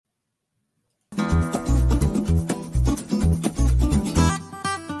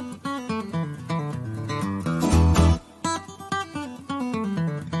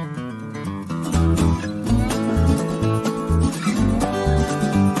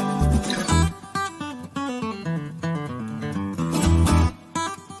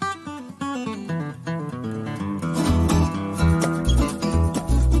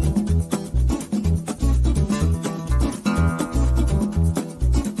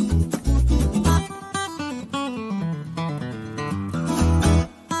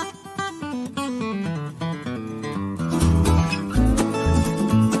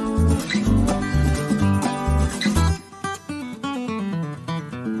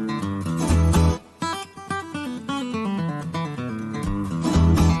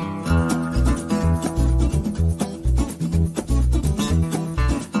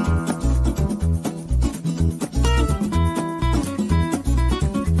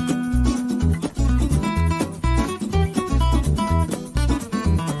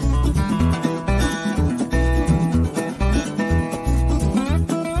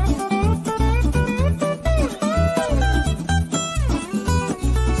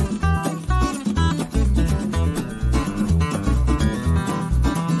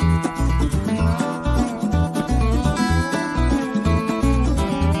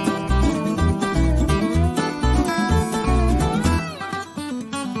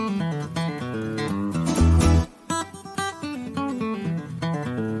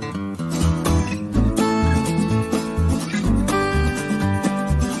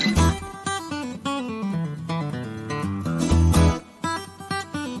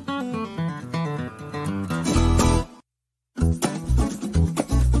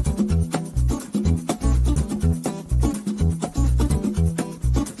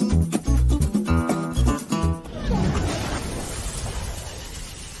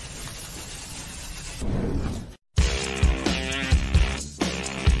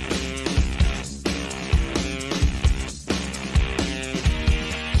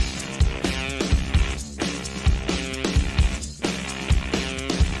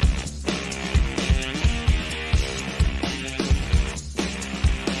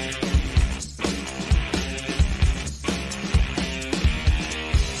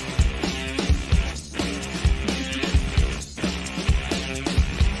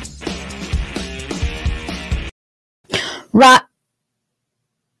Rise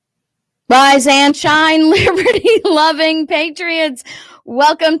and shine, liberty-loving patriots.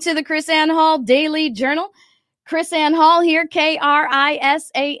 Welcome to the KrisAnne Hall Daily Journal. KrisAnne Hall here,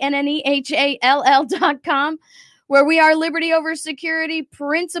 KrisAnnehall.com, where we are liberty over security,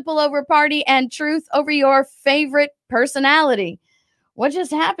 principle over party, and truth over your favorite personality. What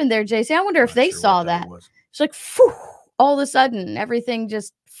just happened there, JC? I wonder if they saw that. It's like, phew, all of a sudden, everything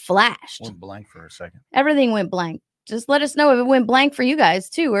just flashed. Went blank for a second. Everything went blank. Just let us know if it went blank for you guys,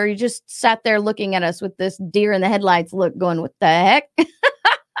 too, or you just sat there looking at us with this deer in the headlights look going, what the heck?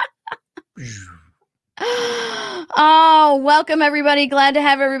 Oh, welcome, everybody. Glad to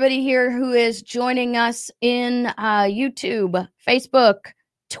have everybody here who is joining us in YouTube, Facebook,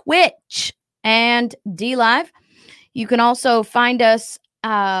 Twitch, and DLive. You can also find us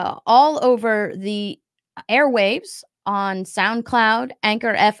all over the airwaves on SoundCloud,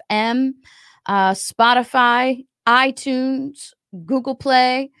 Anchor FM, Spotify, iTunes, Google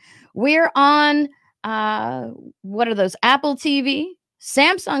Play. We're on, what are those? Apple TV,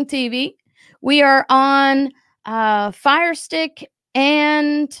 Samsung TV. We are on Fire Stick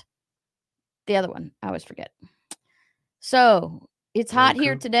and the other one. I always forget. So it's hot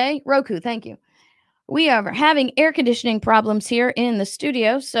here today. Roku, thank you. We are having air conditioning problems here in the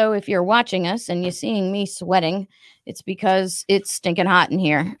studio. So if you're watching us and you're seeing me sweating, it's because it's stinking hot in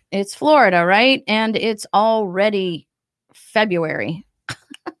here. It's Florida, right? And it's already February. So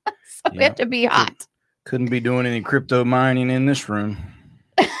we have to be hot. Couldn't be doing any crypto mining in this room.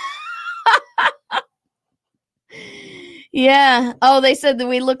 Yeah. Oh, they said that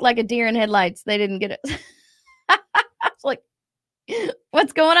we look like a deer in headlights. They didn't get it. It's like,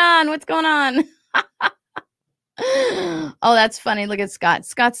 what's going on? What's going on? Oh, that's funny. Look at Scott.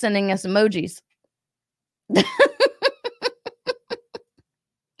 Scott's sending us emojis.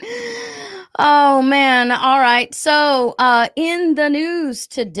 Oh, man. All right. So in the news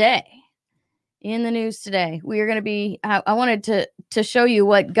today, we are going to be, I wanted to show you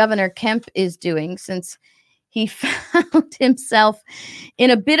what Governor Kemp is doing since he found himself in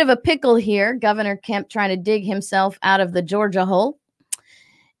a bit of a pickle here. Governor Kemp trying to dig himself out of the Georgia hole.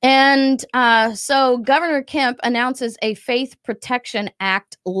 And so Governor Kemp announces a Faith Protection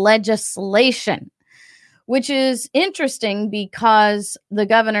Act legislation, which is interesting because the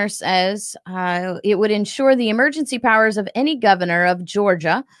governor says it would ensure the emergency powers of any governor of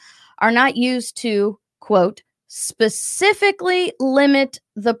Georgia are not used to, quote, specifically limit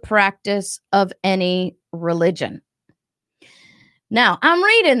the practice of any religion. Now, I'm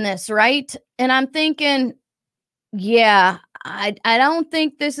reading this, right? And I'm thinking, yeah, I don't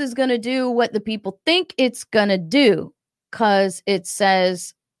think this is going to do what the people think it's going to do, because it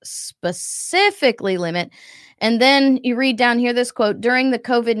says specifically limit. And then you read down here this quote: during the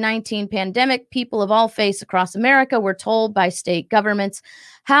COVID-19 pandemic, people of all faiths across America were told by state governments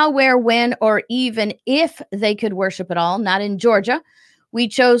how, where, when, or even if they could worship at all. Not in Georgia. We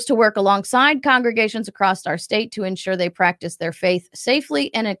chose to work alongside congregations across our state to ensure they practice their faith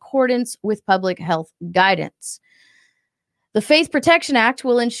safely and in accordance with public health guidance. The Faith Protection Act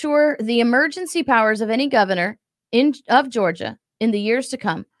will ensure the emergency powers of any governor of Georgia in the years to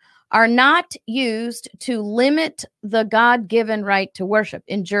come are not used to limit the God-given right to worship.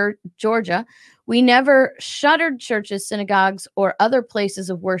 In Georgia, we never shuttered churches, synagogues, or other places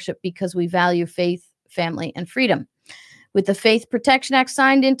of worship because we value faith, family, and freedom. With the Faith Protection Act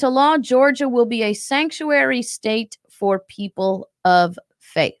signed into law, Georgia will be a sanctuary state for people of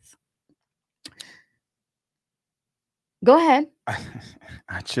faith. Go ahead.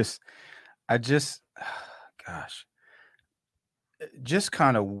 Gosh, just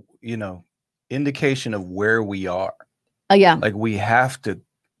kind of, indication of where we are. Oh, yeah. Like we have to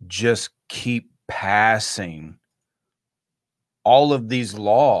just keep passing all of these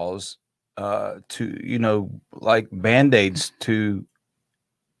laws to, like Band-Aids to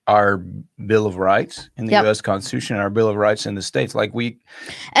our Bill of Rights in the U.S. Constitution and our Bill of Rights in the states. Like we,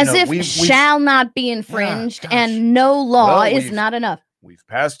 as if we shall not be infringed, and no law is not enough. We've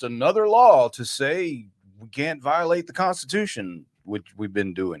passed another law to say we can't violate the Constitution, which we've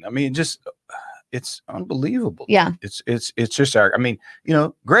been doing. I mean, it's unbelievable. Yeah. It's just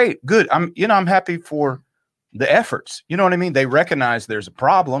great, good. I'm happy for the efforts. You know what I mean? They recognize there's a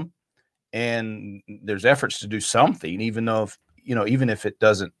problem and there's efforts to do something, even if it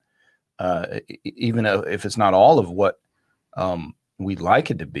doesn't, even if it's not all of what we'd like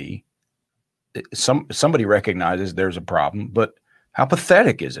it to be. Somebody recognizes there's a problem, but how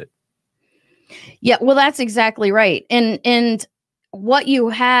pathetic is it? Yeah, well, that's exactly right. And what you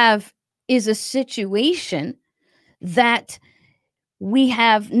have is a situation that we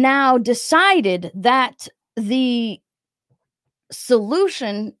have now decided that the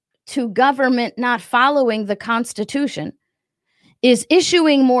solution to government not following the Constitution is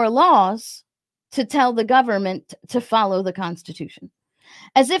issuing more laws to tell the government to follow the Constitution,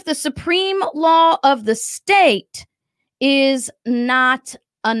 as if the supreme law of the state is not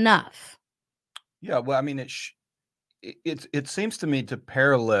enough. Yeah, well, I mean, it seems to me to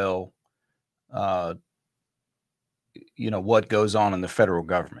parallel, what goes on in the federal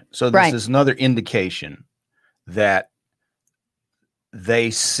government. So this is another indication that they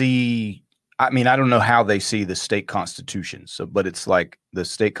see. I mean, I don't know how they see the state constitution. So, but it's like the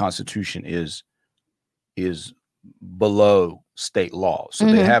state constitution is below state law. So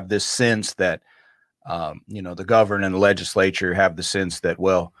they have this sense that, the governor and the legislature have the sense that,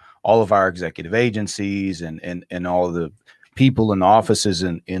 well, all of our executive agencies and all of the people in offices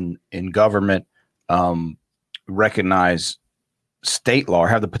in government recognize state law, or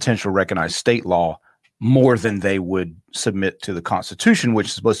have the potential to recognize state law more than they would submit to the Constitution, which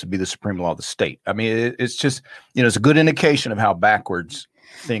is supposed to be the supreme law of the state. I mean, it's just, it's a good indication of how backwards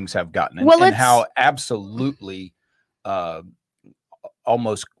things have gotten, and how absolutely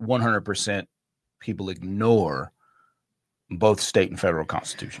almost 100% people ignore both state and federal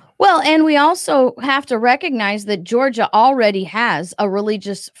constitution. Well, and we also have to recognize that Georgia already has a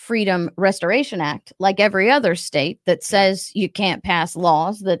Religious Freedom Restoration Act, like every other state, that says you can't pass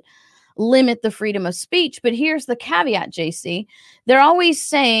laws that limit the freedom of speech. But here's the caveat, JC. They're always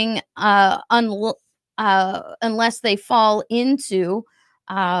saying unless they fall into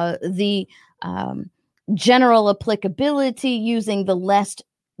the general applicability, using the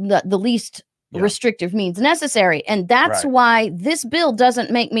least restrictive means necessary. And that's why this bill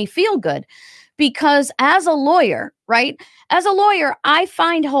doesn't make me feel good, because as a lawyer, I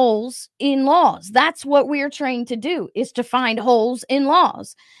find holes in laws. That's what we're trained to do, is to find holes in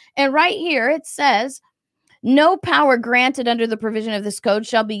laws. And right here it says, no power granted under the provision of this code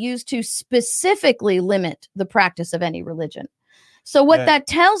shall be used to specifically limit the practice of any religion. So what that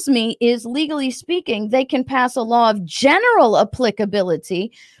tells me is, legally speaking, they can pass a law of general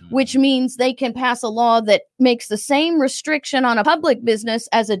applicability, which means they can pass a law that makes the same restriction on a public business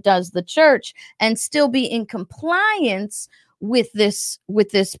as it does the church, and still be in compliance with this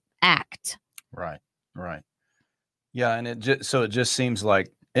act. Right. Yeah, and it just seems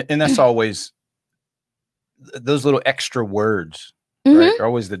like, and that's always those little extra words, right? Are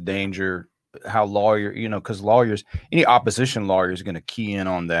always the danger. How because lawyers, any opposition lawyer is going to key in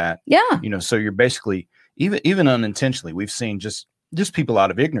on that. Yeah. So you're basically, even unintentionally, we've seen just people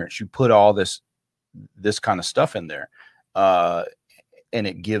out of ignorance. You put all this kind of stuff in there, and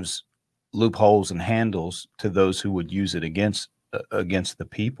it gives loopholes and handles to those who would use it against the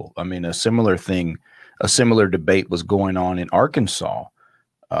people. I mean, a similar debate was going on in Arkansas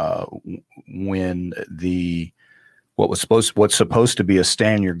when what's supposed to be a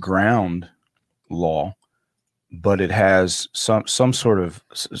stand your ground law, but it has some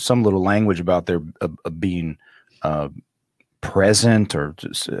little language about there being present, or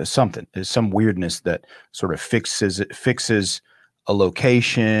something. There's some weirdness that sort of fixes a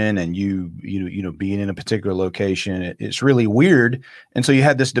location, and you being in a particular location. It's really weird. And so you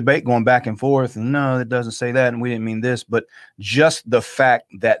had this debate going back and forth, and no, it doesn't say that, and we didn't mean this. But just the fact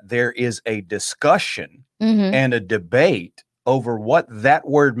that there is a discussion and a debate over what that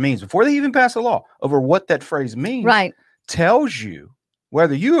word means before they even pass a law, over what that phrase means, tells you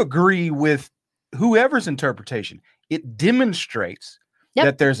whether you agree with whoever's interpretation. It demonstrates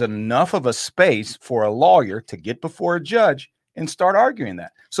that there's enough of a space for a lawyer to get before a judge and start arguing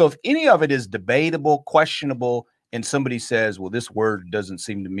that. So if any of it is debatable, questionable, and somebody says, well, this word doesn't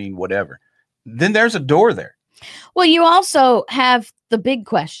seem to mean whatever, then there's a door there. Well, you also have the big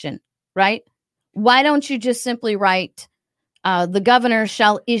question, right? Why don't you just simply write, the governor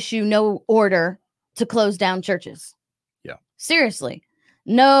shall issue no order to close down churches? Yeah. Seriously.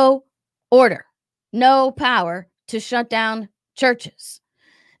 No order, no power to shut down churches.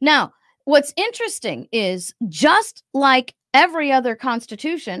 Now, what's interesting is, just like every other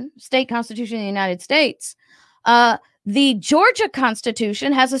constitution, state constitution in the United States, the Georgia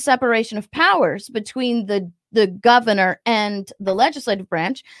Constitution has a separation of powers between the governor and the legislative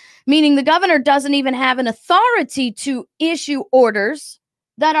branch, meaning the governor doesn't even have an authority to issue orders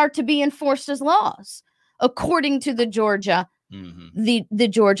that are to be enforced as laws, according to the Georgia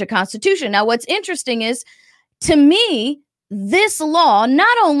Constitution. Now, what's interesting is, to me, this law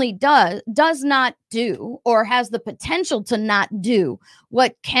not only does not do, or has the potential to not do,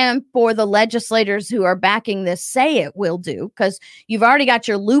 what Kemp or the legislators who are backing this say it will do, because you've already got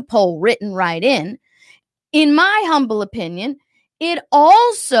your loophole written right in. In my humble opinion, it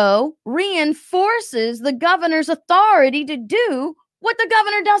also reinforces the governor's authority to do what the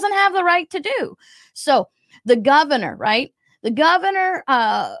governor doesn't have the right to do. So the governor, right? The governor,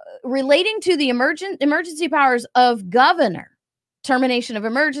 relating to the emergency powers of governor, termination of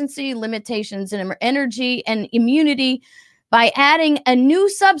emergency, limitations in energy and immunity, by adding a new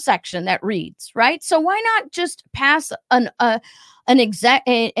subsection that reads, right? So why not just pass a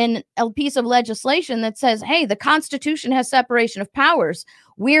piece of legislation that says, hey, the Constitution has separation of powers.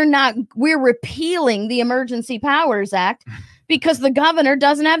 We're repealing the Emergency Powers Act because the governor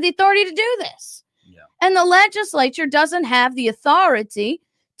doesn't have the authority to do this. Yeah. And the legislature doesn't have the authority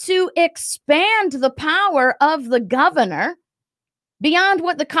to expand the power of the governor beyond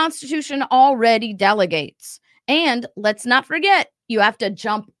what the Constitution already delegates. And let's not forget, you have to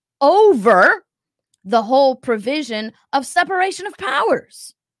jump over the whole provision of separation of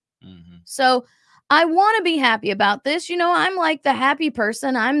powers. Mm-hmm. So I want to be happy about this. You know, I'm like the happy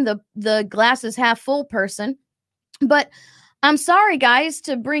person. I'm the glasses half full person. But I'm sorry, guys,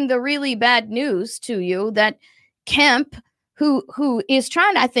 to bring the really bad news to you that Kemp, who is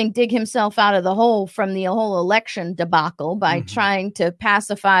trying to, I think, dig himself out of the hole from the whole election debacle by trying to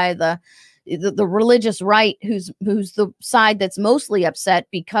pacify the religious right, who's the side that's mostly upset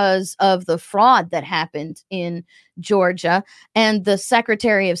because of the fraud that happened in Georgia, and the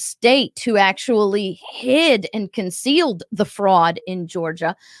Secretary of State who actually hid and concealed the fraud in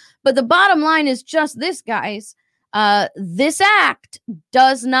Georgia. But the bottom line is just this, guys. This act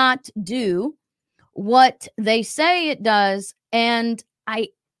does not do what they say it does. And I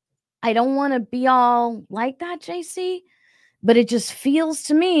don't want to be all like that, JC, but it just feels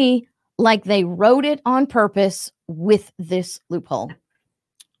to me like they wrote it on purpose with this loophole.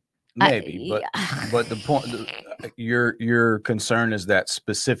 Maybe, but the point, your concern is that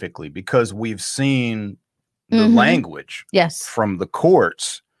specifically because we've seen the language, yes, from the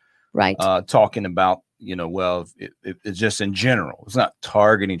courts, right, talking about, you know, well, it's just in general. It's not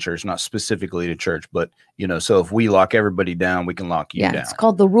targeting church, not specifically to church, but, you know, so if we lock everybody down, we can lock you down. It's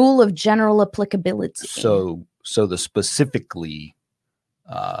called the rule of general applicability. So the specifically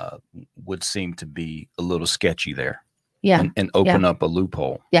would seem to be a little sketchy there. Yeah. And open up a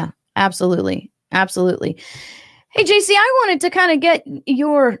loophole. Yeah, absolutely. Absolutely. Hey, JC, I wanted to kind of get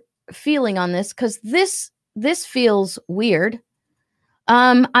your feeling on this because this feels weird.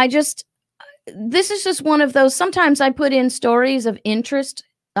 This is just one of those, sometimes I put in stories of interest,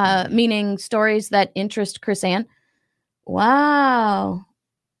 meaning stories that interest KrisAnne. Wow.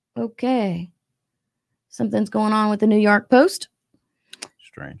 Okay. Something's going on with the New York Post.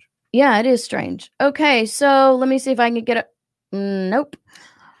 Strange. Yeah, it is strange. Okay, so let me see if I can get it. Nope.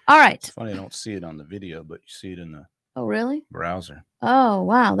 All right. It's funny, I don't see it on the video, but you see it in the browser. Oh,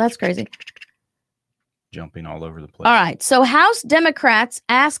 wow. That's crazy. Jumping all over the place. All right. So House Democrats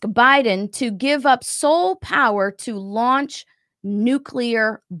ask Biden to give up sole power to launch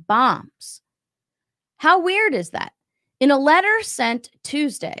nuclear bombs. How weird is that? In a letter sent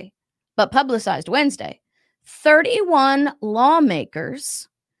Tuesday, but publicized Wednesday, 31 lawmakers,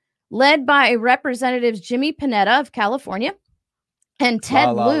 led by Representatives Jimmy Panetta of California and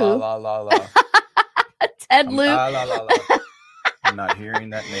Ted Lieu. Ted Lieu. I'm not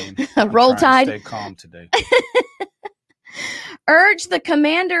hearing that name. Roll Tide. Stay calm today. Urge the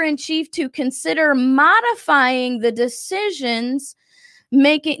commander-in-chief to consider modifying the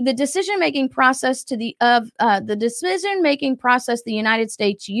decision-making process the decision-making process the United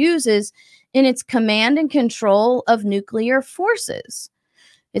States uses in its command and control of nuclear forces.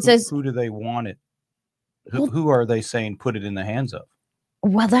 It says, who do they want it? Who are they saying put it in the hands of?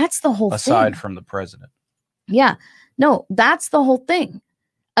 Well, that's the whole thing. Aside from the president. Yeah. No, that's the whole thing.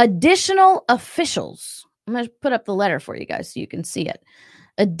 Additional officials. I'm going to put up the letter for you guys so you can see it.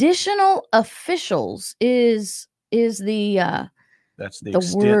 Additional officials is the that's the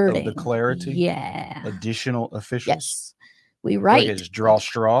extent wording of the clarity. Yeah. Additional officials. Yes. We write. Like just draw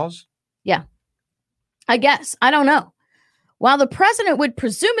straws. Yeah. I guess. I don't know. While the president would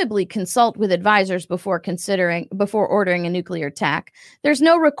presumably consult with advisors before ordering a nuclear attack, there's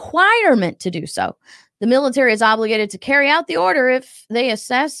no requirement to do so. The military is obligated to carry out the order if they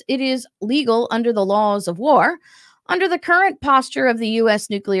assess it is legal under the laws of war. Under the current posture of the U.S.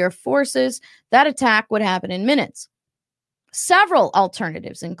 nuclear forces, that attack would happen in minutes. Several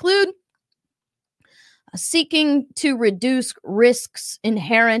alternatives include seeking to reduce risks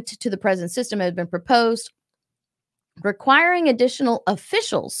inherent to the present system have been proposed, requiring additional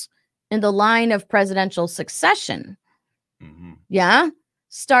officials in the line of presidential succession. Mm-hmm. Yeah.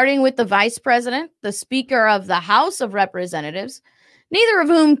 Starting with the vice president, the Speaker of the House of Representatives, neither of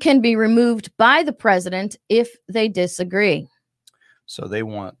whom can be removed by the president if they disagree. So they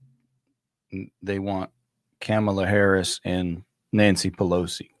want Kamala Harris and Nancy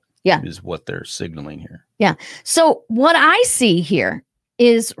Pelosi. Yeah. Is what they're signaling here. Yeah. So what I see here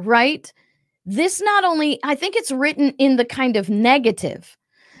is, right, this not only, I think it's written in the kind of negative,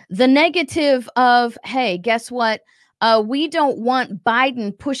 the negative of, hey, guess what? We don't want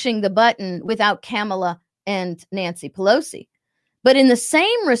Biden pushing the button without Kamala and Nancy Pelosi. But in the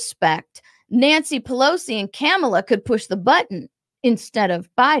same respect, Nancy Pelosi and Kamala could push the button instead of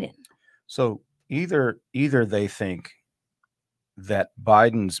Biden. So either they think that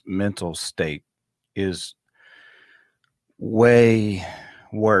Biden's mental state is way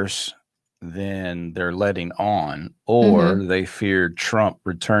worse than they're letting on, or they feared Trump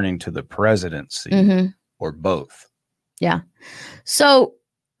returning to the presidency, or both. Yeah. So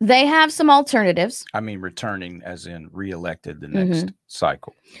they have some alternatives. I mean, returning as in reelected the next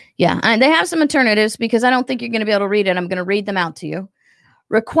cycle. Yeah. And they have some alternatives because I don't think you're going to be able to read it. I'm going to read them out to you.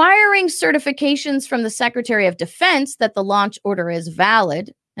 Requiring certifications from the Secretary of Defense that the launch order is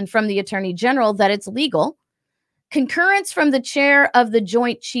valid and from the Attorney General that it's legal. Concurrence from the chair of the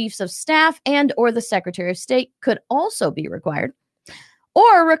Joint Chiefs of Staff and or the Secretary of State could also be required.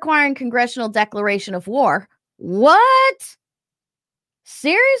 Or requiring congressional declaration of war. What?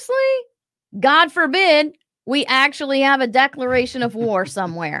 Seriously? God forbid we actually have a declaration of war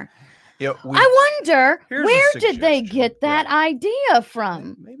somewhere. Yeah, I wonder, where did they get that idea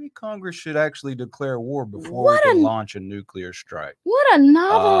from? Maybe Congress should actually declare war before we can launch a nuclear strike. What a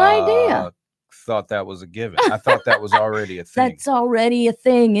novel idea. Thought that was a given. I thought that was already a thing. That's already a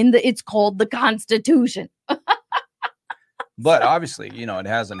thing. It's called the Constitution. But obviously, it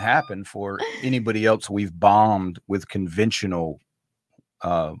hasn't happened for anybody else we've bombed with conventional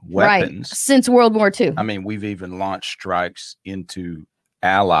weapons. Right. Since World War II. I mean, we've even launched strikes into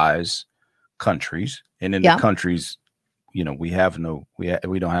allies countries, and in the countries, we don't have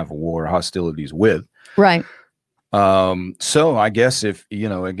a war or hostilities with. Right. So I guess it's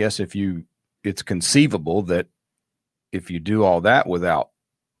conceivable that if you do all that without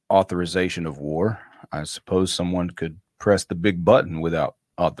authorization of war, I suppose someone could press the big button without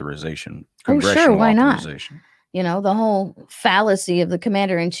authorization. Sure, why not? The whole fallacy of the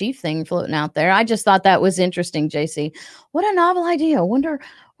commander-in-chief thing floating out there. I just thought that was interesting, JC. What a novel idea. Wonder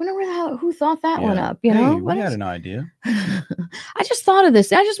who thought that one up. We had an idea. I just thought of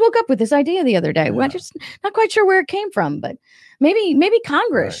this. I just woke up with this idea the other day. I'm just not quite sure where it came from, but maybe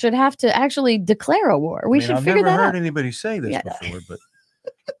Congress should have to actually declare a war. We should figure that out. I've never heard anybody say this before, but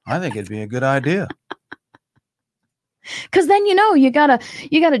I think it'd be a good idea. Because then you got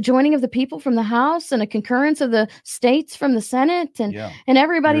a joining of the people from the House and a concurrence of the states from the Senate, and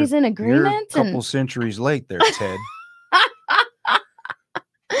everybody's in agreement. You're a couple centuries late there, Ted.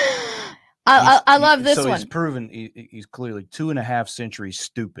 I love this one. So he's proven he's clearly 2.5 centuries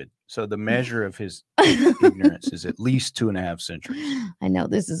stupid. So the measure of his ignorance is at least 2.5 centuries. I know,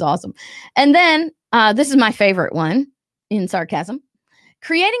 this is awesome. And then this is my favorite one in sarcasm.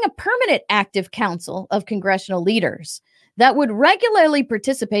 Creating a permanent active council of congressional leaders that would regularly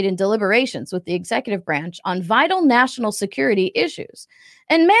participate in deliberations with the executive branch on vital national security issues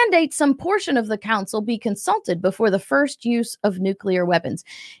and mandate some portion of the council be consulted before the first use of nuclear weapons.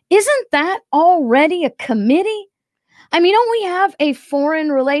 Isn't that already a committee? I mean, don't we have a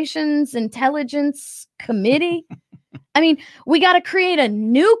foreign relations intelligence committee? I mean, we got to create a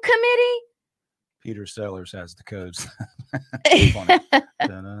new committee? Peter Sellers has the codes. What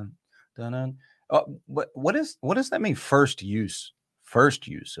does that mean? First use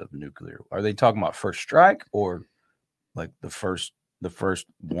of nuclear. Are they talking about first strike or like the first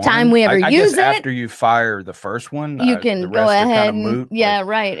one? Time we ever use it? After you fire the first one, you can go ahead and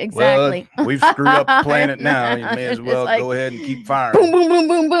right, exactly. Well, we've screwed up the planet now. You may as well go ahead and keep firing. Boom, boom, boom,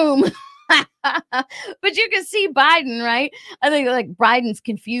 boom, boom. But you can see Biden, right? I think Biden's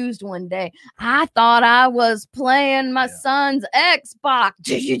confused one day. I thought I was playing my son's Xbox.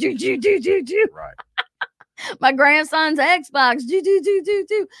 Right. My grandson's Xbox.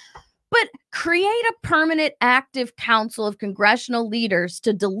 But create a permanent active council of congressional leaders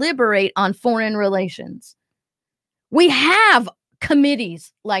to deliberate on foreign relations. We have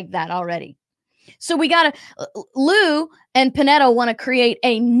committees like that already. So we got to, Lou and Panetto want to create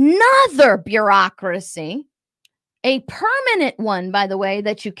another bureaucracy, a permanent one, by the way,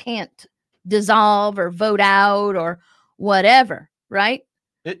 that you can't dissolve or vote out or whatever, right?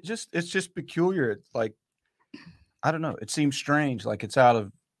 It's just peculiar. It's like, I don't know. It seems strange. Like it's out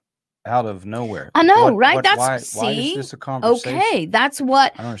of nowhere. I know, right? Why is this a conversation? Okay, that's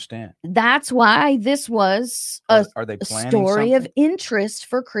what I don't understand. That's why this was are they a story something? Of interest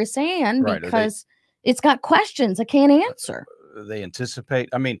for Chris Ann, because it's got questions I can't answer. they anticipate.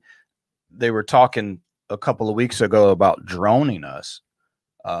 I mean, they were talking a couple of weeks ago about droning us.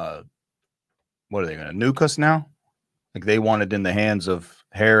 What are they going to nuke us now? Like they want it in the hands of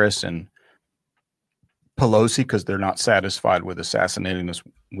Harris and Pelosi because they're not satisfied with assassinating us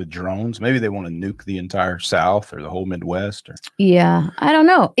with drones. Maybe they want to nuke the entire South or the whole Midwest. Or yeah, I don't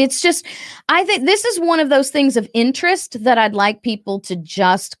know. It's just, I think this is one of those things of interest that I'd like people to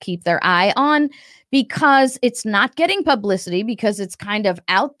just keep their eye on, because it's not getting publicity, because it's kind of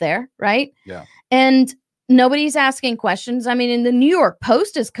out there, right? Yeah. And nobody's asking questions. I mean, and the New York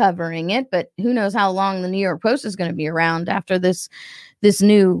Post is covering it, but who knows how long the New York Post is going to be around after this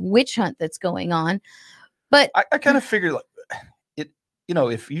new witch hunt that's going on. But I kind of figure like it,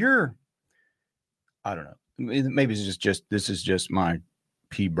 if you're, I don't know, maybe it's just this is just my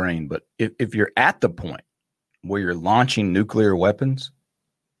pea brain, but if you're at the point where you're launching nuclear weapons,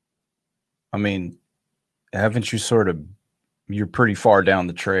 I mean, haven't you you're pretty far down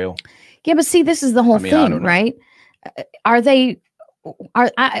the trail? Yeah, but see, this is the whole thing, right?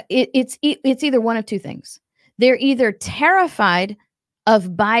 It's either one of two things. They're either terrified of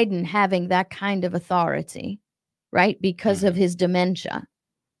Biden having that kind of authority, right, because of his dementia,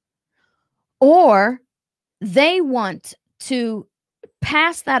 or they want to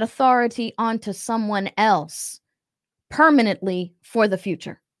pass that authority onto someone else permanently for the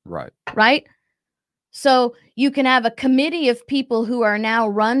future. Right. Right. So you can have a committee of people who are now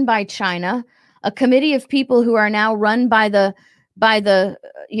run by China, a committee of people who are now run by the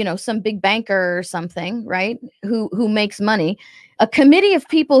some big banker or something, right? Who makes money, a committee of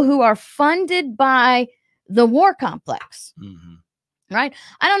people who are funded by the war complex. Right.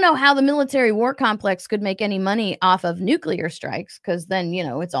 I don't know how the military war complex could make any money off of nuclear strikes, because then,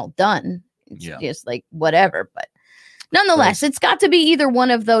 it's all done. It's just like whatever. But nonetheless, it's got to be either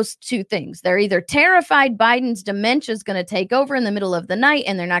one of those two things. They're either terrified Biden's dementia is going to take over in the middle of the night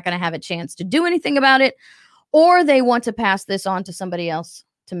and they're not going to have a chance to do anything about it, or they want to pass this on to somebody else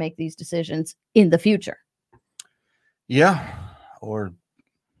to make these decisions in the future. Yeah. Or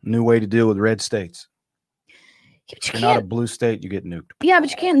new way to deal with red states. But you're not a blue state, you get nuked. Yeah, but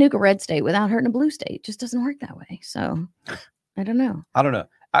you can't nuke a red state without hurting a blue state. It just doesn't work that way. So I don't know. I don't know.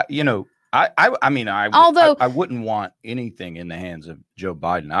 I wouldn't want anything in the hands of Joe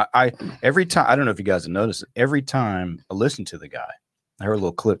Biden. Every time, I don't know if you guys have noticed, every time I listen to the guy, I heard a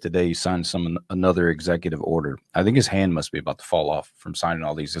little clip today. He signed another executive order. I think his hand must be about to fall off from signing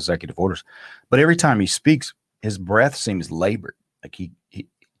all these executive orders. But every time he speaks, his breath seems labored. Like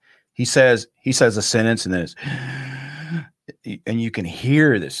he says a sentence and then and you can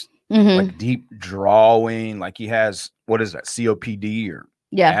hear this like deep drawing, like he has, what is that, COPD or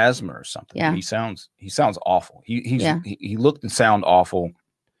asthma or something. Yeah. He sounds awful. He looked and sound awful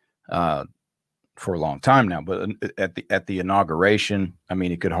for a long time now, but at the inauguration, I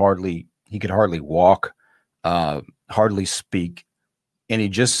mean, he could hardly walk, hardly speak, and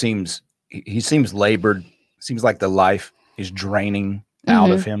he seems labored. Seems like the life is draining out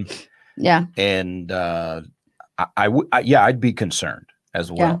of him. Yeah. And I'd be concerned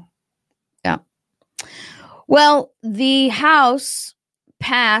as well. Yeah. Well, the House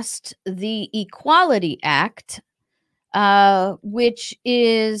passed the Equality Act, which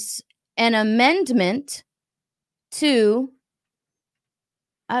is an amendment to,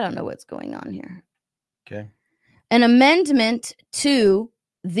 I don't know what's going on here. Okay. An amendment to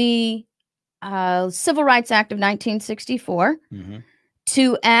the Civil Rights Act of 1964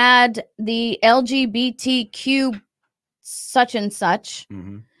 to add the LGBTQ such and such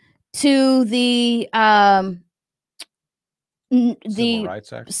to the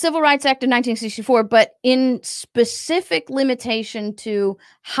Civil Rights Act of 1964, but in specific limitation to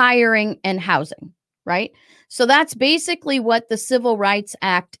hiring and housing, right? So that's basically what the Civil Rights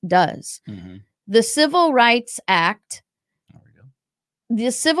Act does. The Civil Rights Act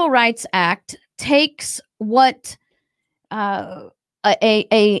takes what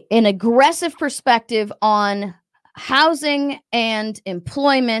an aggressive perspective on housing and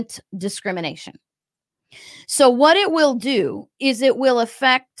employment discrimination. So what it will do is it will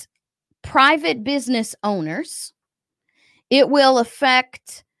affect private business owners. It will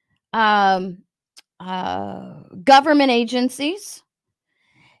affect government agencies,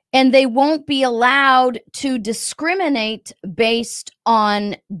 and they won't be allowed to discriminate based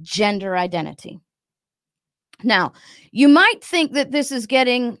on gender identity. Now, you might think that this is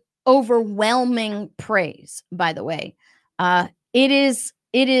getting overwhelming praise, by the way. It is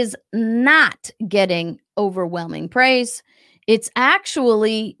not getting overwhelming praise. It's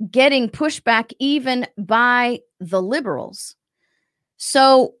actually getting pushback even by the liberals.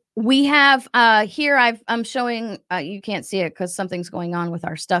 So we have here I'm showing you can't see it because something's going on with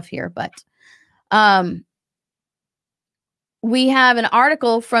our stuff here, but we have an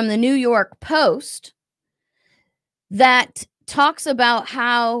article from the New York Post that talks about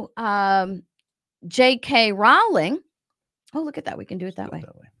how J.K. Rowling. Oh, look at that. We can do it that way.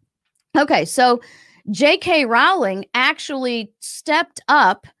 Okay, so J.K. Rowling actually stepped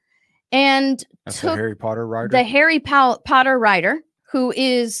up and That's took the Harry Potter writer. The Harry Potter writer, who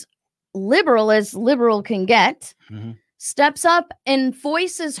is liberal as liberal can get, steps up and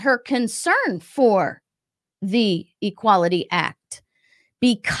voices her concern for the Equality Act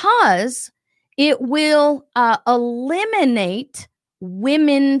because it will eliminate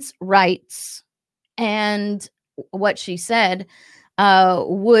women's rights. And what she said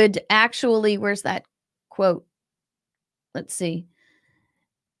would actually, where's that quote? Let's see.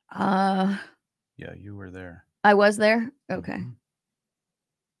 Yeah, you were there. I was there? Okay.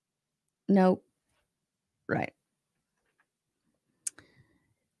 Nope. Right.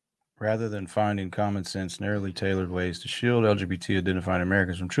 Rather than finding common sense, narrowly tailored ways to shield LGBT identified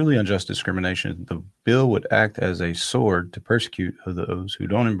Americans from truly unjust discrimination, the bill would act as a sword to persecute those who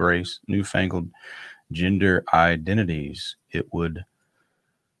don't embrace newfangled gender identities. It would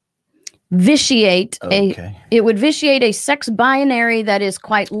vitiate a sex binary that is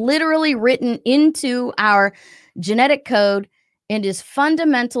quite literally written into our genetic code and is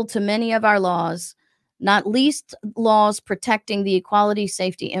fundamental to many of our laws, not least laws protecting the equality,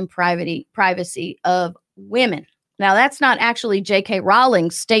 safety, and privacy of women. Now, that's not actually J.K.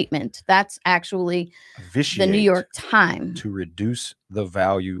 Rowling's statement. That's actually the New York Times. To reduce the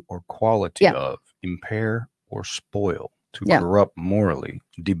value or quality of, impair or spoil, to corrupt morally,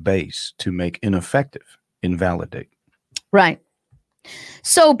 debase, to make ineffective, invalidate. Right.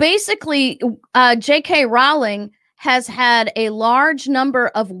 So basically, J.K. Rowling has had a large number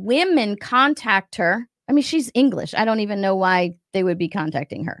of women contact her. I mean, she's English. I don't even know why they would be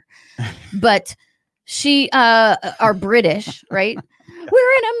contacting her. But she are British, right?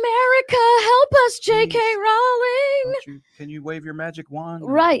 We're in America. Help us, J.K. Rowling. Can you wave your magic wand?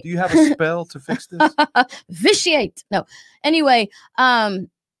 Right. Do you have a spell to fix this? Vitiate. No. Anyway,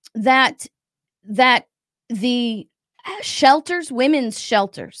 that the shelters, women's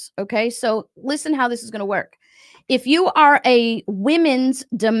shelters. Okay. So listen how this is going to work. If you are a women's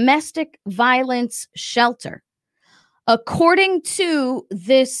domestic violence shelter, according to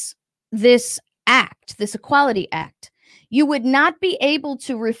this act, this Equality Act, you would not be able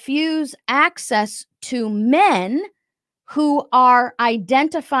to refuse access to men who are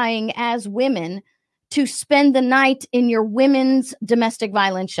identifying as women to spend the night in your women's domestic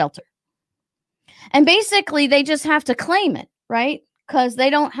violence shelter. And basically, they just have to claim it, right? Because they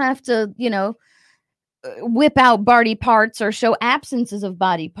don't have to, whip out body parts or show absences of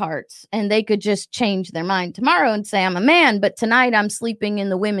body parts. And they could just change their mind tomorrow and say, I'm a man, but tonight I'm sleeping in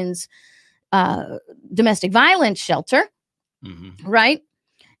the women's domestic violence shelter, right?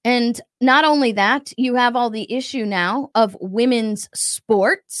 And not only that, you have all the issue now of women's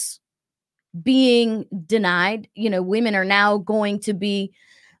sports being denied. Women are now going to be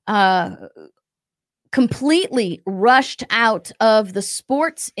completely rushed out of the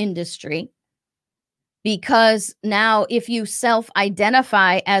sports industry because now if you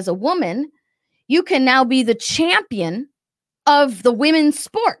self-identify as a woman, you can now be the champion of the women's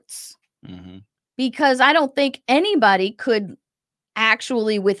sports. Because I don't think anybody could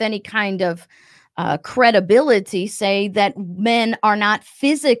actually, with any kind of credibility, say that men are not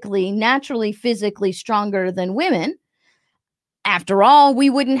naturally physically stronger than women. After all, we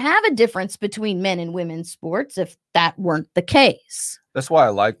wouldn't have a difference between men and women's sports if that weren't the case. That's why I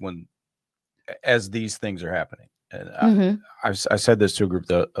like as these things are happening. And I said this to a group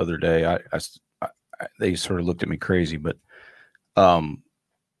the other day. They sort of looked at me crazy, but like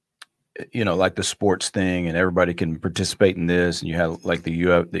the sports thing, and everybody can participate in this, and you have like the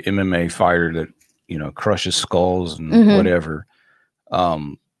MMA fighter that crushes skulls and whatever.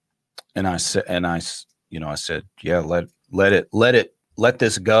 And I said, yeah, let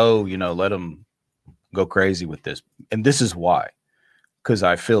this go. Let them go crazy with this. And this is why, because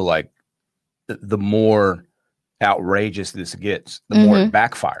I feel like the more outrageous this gets, the more it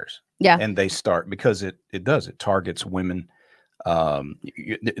backfires. Yeah, and they start because it targets women.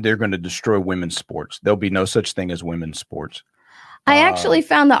 They're going to destroy women's sports. There'll be no such thing as women's sports. I actually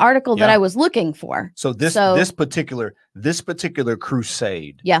found the article that I was looking for. So this particular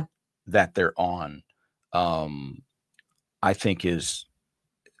crusade that they're on, I think is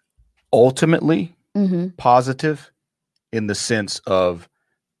ultimately positive in the sense of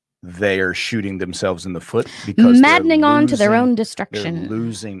they are shooting themselves in the foot because maddening on to their own they're destruction.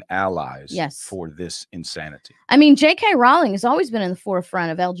 losing allies Yes. for this insanity. I mean, J.K. Rowling has always been in the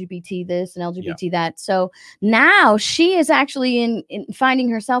forefront of LGBT this and LGBT that. So now she is actually in finding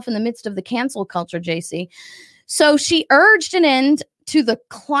herself in the midst of the cancel culture, JC. So she urged an end to the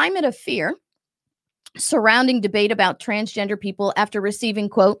climate of fear surrounding debate about transgender people after receiving,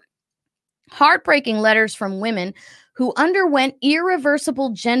 quote, heartbreaking letters from women who underwent irreversible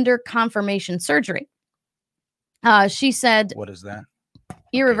gender confirmation surgery. She said, "What is that?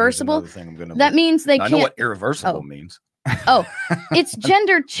 Irreversible? Okay, thing I'm gonna that means they can't. I know what irreversible means. Oh, it's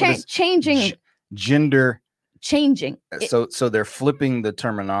gender changing. Gender changing. So they're flipping the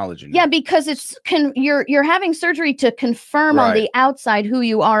terminology now. Yeah, because it's you're having surgery to confirm on the outside who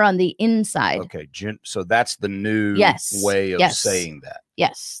you are on the inside. Okay, so that's the new way of saying that.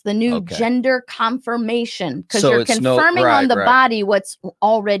 Yes, the new gender confirmation, because you're confirming on the body what's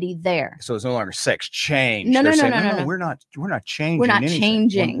already there. So it's no longer sex change. No, we're not changing. We're not anything.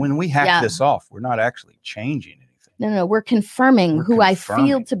 changing. When we hack this off, we're not actually changing anything. No, we're confirming who I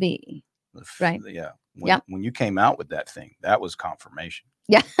feel to be. Right. Yeah. When you came out with that thing, that was confirmation.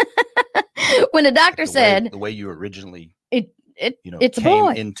 Yeah. When a doctor said the way you originally it's came a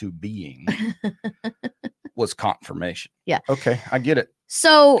boy into being was confirmation. Yeah. Okay, I get it.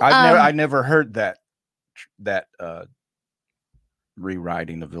 So I never heard that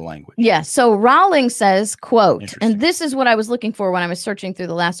rewriting of the language. Yeah. So Rowling says, quote, and this is what I was looking for when I was searching through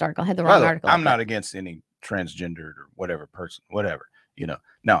the last article. I had the wrong article. I'm not against any transgendered or whatever person, whatever,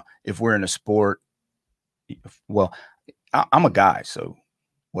 Now, if we're in a sport, well, I'm a guy, so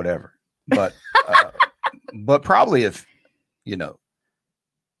whatever. But but probably if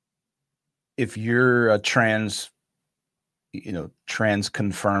you're a trans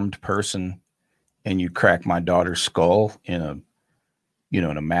confirmed person and you crack my daughter's skull in a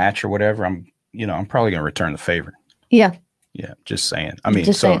a match or whatever, I'm probably going to return the favor. Yeah. Yeah, just saying. I mean,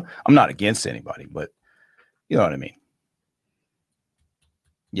 I'm not against anybody, but you know what I mean.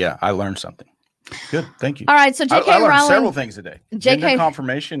 Yeah, I learned something. Good, thank you. All right, so J.K. Rowling. I learned several things today. Gender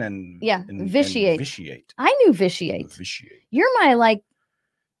confirmation and vitiate. And vitiate. I knew vitiate. You're my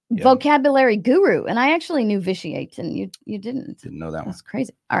vocabulary guru, and I actually knew vitiate, and you didn't. Didn't know that one. That's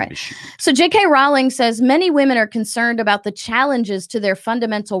crazy. All right. So J.K. Rowling says many women are concerned about the challenges to their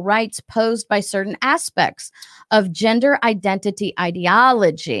fundamental rights posed by certain aspects of gender identity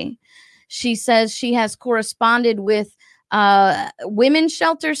ideology. She says she has corresponded with women's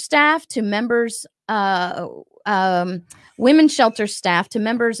shelter staff to members women's shelter staff to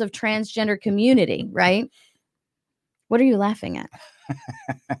members of transgender community, right? What are you laughing at?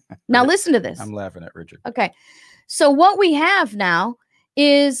 Now listen to this. I'm laughing at Richard. Okay. So what we have now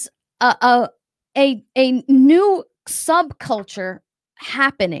is a new subculture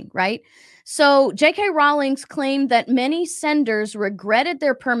happening, right? So J.K. Rowling's claimed that many senders regretted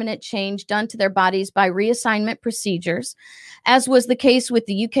their permanent change done to their bodies by reassignment procedures, as was the case with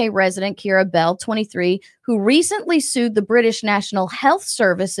the UK resident Kira Bell, 23, who recently sued the British National Health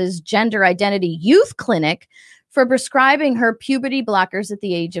Service's Gender Identity Youth Clinic for prescribing her puberty blockers at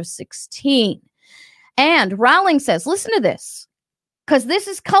the age of 16. And Rowling says, listen to this, because this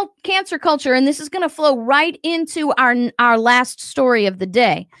is cancer culture, and this is going to flow right into our last story of the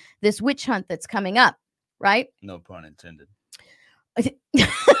day, this witch hunt that's coming up, right? No pun intended.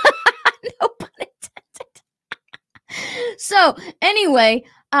 No pun intended. So anyway,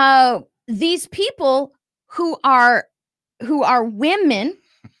 these people who are women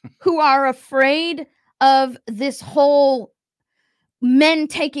who are afraid of this whole men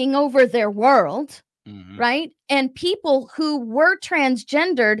taking over their world, right? And people who were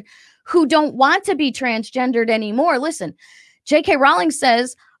transgendered who don't want to be transgendered anymore. Listen, J.K. Rowling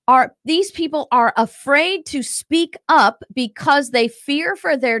says these people are afraid to speak up because they fear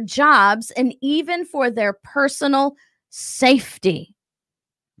for their jobs and even for their personal safety.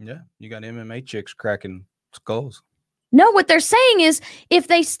 Yeah, you got MMA chicks cracking skulls. No, what they're saying is if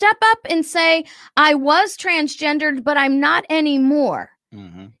they step up and say, I was transgendered, but I'm not anymore,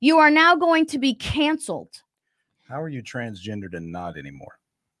 you are now going to be canceled. How are you transgendered and not anymore?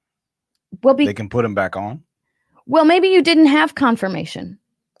 Well, they can put them back on? Well, maybe you didn't have confirmation.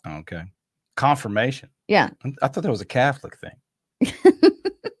 Okay. Confirmation? Yeah. I thought that was a Catholic thing.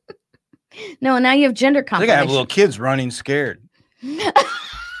 No, now you have gender confirmation. They got little kids running scared.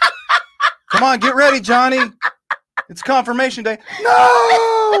 Come on, get ready, Johnny. It's confirmation day.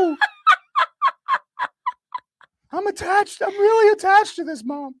 No! I'm attached. I'm really attached to this,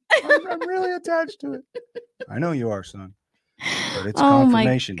 Mom. I'm really attached to it. I know you are, son. But it's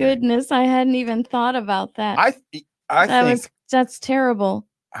confirmation day. Oh, my goodness. I hadn't even thought about that. I think that's terrible.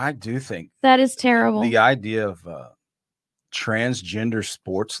 I do think That is terrible. the idea of transgender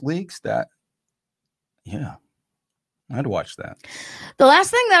sports leagues, that, yeah, I'd watch that. The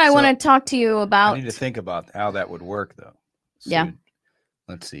last thing that I So, want to talk to you I about. need to think about how that would work, though. So, Yeah.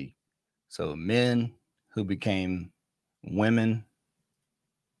 let's see. So men who became women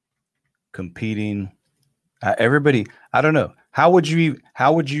competing, everybody, I don't know. I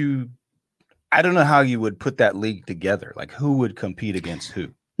don't know how you would put that league together. Like, who would compete against who?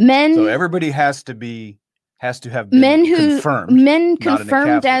 Men. So everybody has to have been confirmed. Men not in a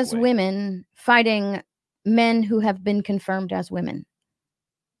confirmed Catholic as way. women fighting men who have been confirmed as women.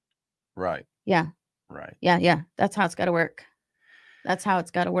 Right. Yeah. Right. Yeah. That's how it's got to work. That's how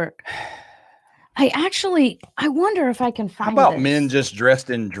it's got to work. I wonder if I can find. How about this. men just dressed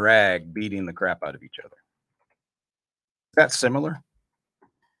in drag beating the crap out of each other? Is that similar?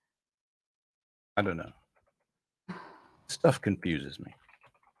 I don't know. Stuff confuses me. I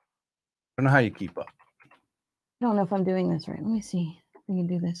don't know how you keep up. I don't know if I'm doing this right. Let me see if we can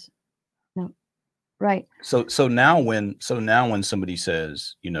do this. No. Right. So now when somebody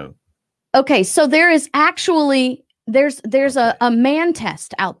says, you know. Okay, so there is actually there's a man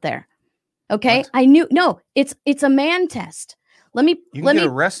test out there. Okay. What? It's a man test. You can get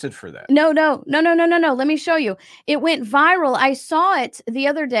arrested for that. No. Let me show you. It went viral. I saw it the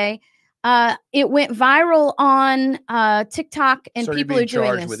other day. It went viral on TikTok, and so people you're are being doing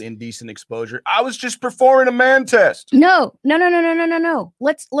charged this with indecent exposure. I was just performing a man test. No.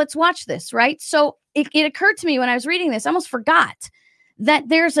 Let's watch this, right? So it occurred to me when I was reading this, I almost forgot that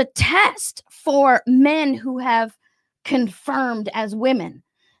there's a test for men who have confirmed as women.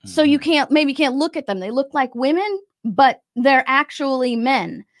 So you can't look at them. They look like women, but they're actually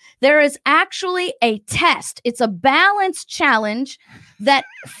men. There is actually a test. It's a balance challenge that,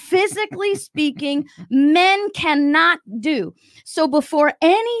 physically speaking, men cannot do. So before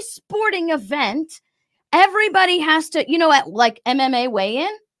any sporting event, everybody has to, at like MMA weigh-in,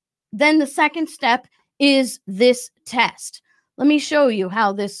 then the second step is this test. Let me show you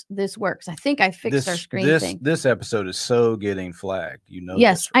how this works. I think I fixed our screen thing. This episode is so getting flagged.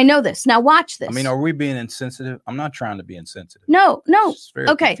 Yes, this, right? I know this. Now watch this. I mean, are we being insensitive? I'm not trying to be insensitive. No. It's very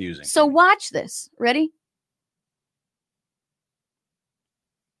Okay, confusing. so watch this. Ready?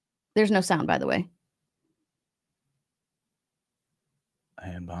 There's no sound, by the way.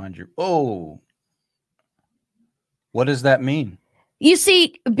 Hand behind your. Oh. What does that mean? You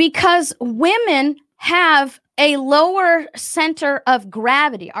see, because women have a lower center of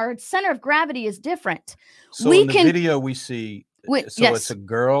gravity. Our center of gravity is different. So in the video we see, it's a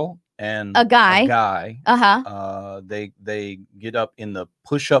girl and a guy. They get up in the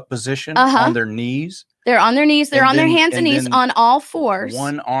push-up position on their knees. They're on their knees. They're on their hands and knees on all fours.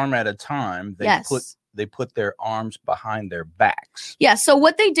 One arm at a time. They put their arms behind their backs. Yeah. So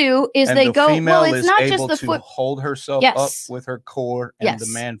what they do is and they the go. Female well, it's is not able just the to foot. hold herself up with her core, and the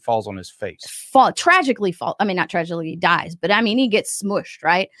man falls on his face. Tragically fall. I mean, not tragically, he dies, but I mean, he gets smushed,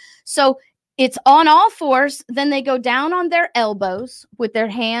 right? So it's on all fours. Then they go down on their elbows with their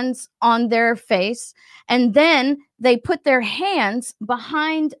hands on their face, and then they put their hands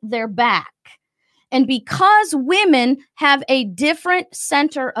behind their back. And because women have a different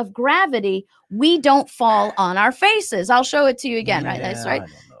center of gravity, we don't fall on our faces. I'll show it to you again, right? That's right.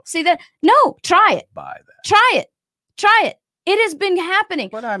 See that? No, try it. Buy that. Try it. It has been happening.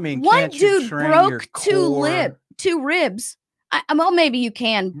 But I mean, one dude broke two ribs. Well, maybe you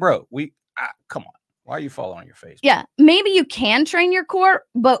can. Bro, come on. Why are you falling on your face? Yeah, maybe you can train your core,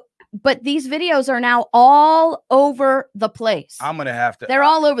 but these videos are now all over the place. I'm going to have to. They're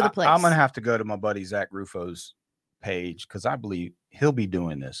all over the place. I'm going to have to go to my buddy Zach Rufo's page because I believe he'll be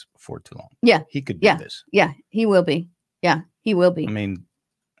doing this before too long. Yeah. He could do this. Yeah, he will be. Yeah, he will be. I mean,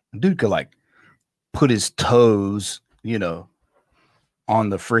 dude could like put his toes, on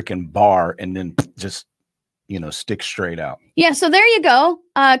the freaking bar and then just, stick straight out. Yeah, so there you go.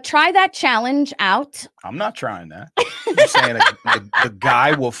 Try that challenge out. I'm not trying that. You're saying the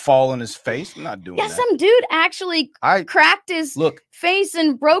guy will fall on his face? I'm not doing that. Yeah, some dude actually cracked his face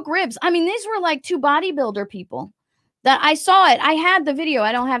and broke ribs. I mean, these were like two bodybuilder people that I saw it. I had the video.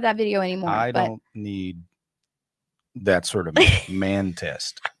 I don't have that video anymore. I don't need that sort of man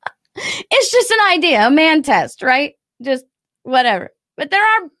test. It's just an idea, a man test, right? Just whatever. But there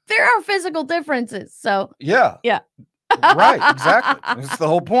are physical differences. So yeah. Right, exactly. That's the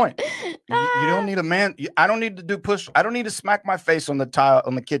whole point. You don't need a man. I don't need to do push. I don't need to smack my face on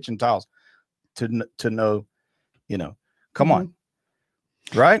the kitchen tiles to know. Come on.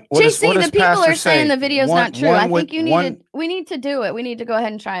 Right? JC, the people are saying the video's not true. I think we need to do it. We need to go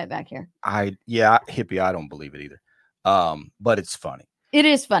ahead and try it back here. Hippie, I don't believe it either. But it's funny. It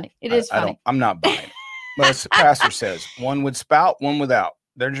is funny. It is funny. I'm not buying it. But the pastor says one would spout, one without.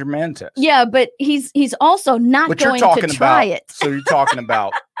 There's your man test. Yeah, but he's also not But going you're talking to try about, it. So you're talking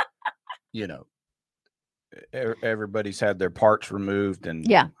about, everybody's had their parts removed, and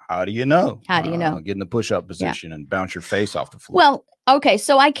how do you know? How do you know? Get in the push-up position and bounce your face off the floor. Well, okay,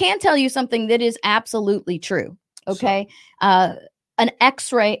 so I can tell you something that is absolutely true. Okay, an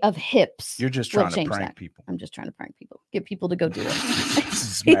X-ray of hips. You're just trying to prank people. I'm just trying to prank people. Get people to go do it.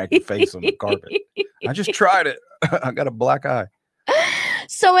 Smack your face on the carpet. I just tried it. I got a black eye.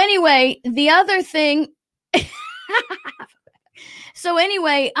 So anyway, the other thing.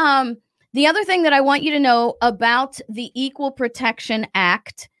 The other thing that I want you to know about the Equal Protection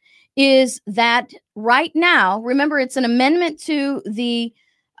Act is that right now, remember, it's an amendment to the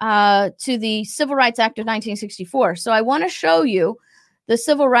Civil Rights Act of 1964. So I want to show you the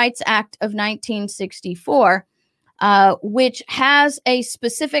Civil Rights Act of 1964, which has a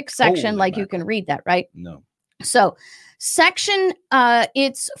specific section, you can read that, right? No. So section,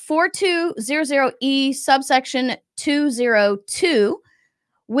 it's 4200E subsection 202,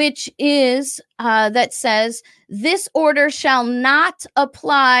 which is, that says, this order shall not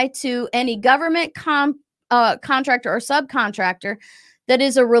apply to any government contractor or subcontractor that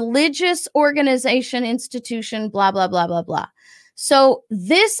is a religious organization, institution, blah, blah, blah, blah, blah. So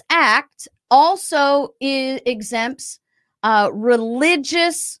this act also exempts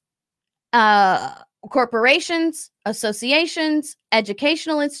religious corporations, associations,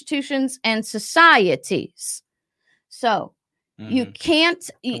 educational institutions, and societies. So you can't.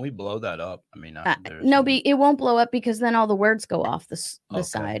 Can we blow that up? I mean, no, it won't blow up because then all the words go off the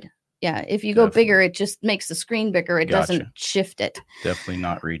side. Yeah, if you go bigger, it just makes the screen bigger. It doesn't shift it. Definitely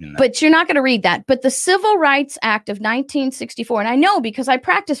not reading that. But you're not going to read that. But the Civil Rights Act of 1964, and I know because I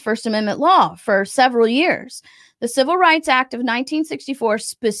practiced First Amendment law for several years, the Civil Rights Act of 1964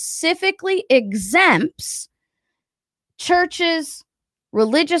 specifically exempts churches,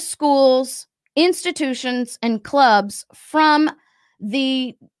 religious schools, institutions, and clubs from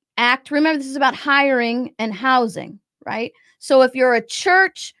the act. Remember, this is about hiring and housing, right? So if you're a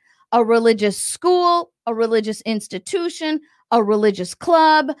church, a religious school, a religious institution, a religious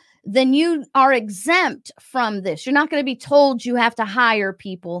club, then you are exempt from this. You're not going to be told you have to hire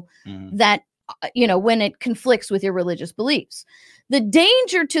people that, when it conflicts with your religious beliefs. The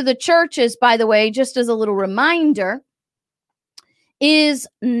danger to the churches, by the way, just as a little reminder, is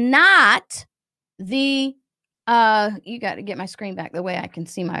not the, you got to get my screen back the way I can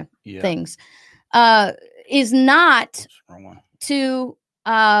see my things, is not to,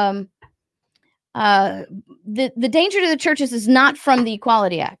 the danger to the churches is not from the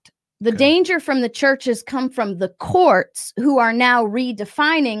Equality Act. The danger from the churches come from the courts, who are now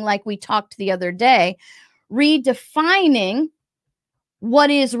redefining, like we talked the other day, redefining what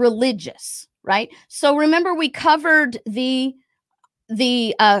is religious, right? So remember, we covered the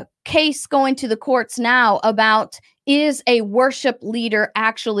case going to the courts now about, is a worship leader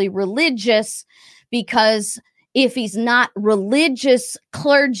actually religious? Because if he's not religious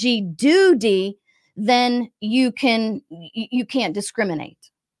clergy duty, then you can't discriminate,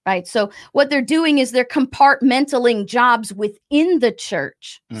 right? So what they're doing is they're compartmentalizing jobs within the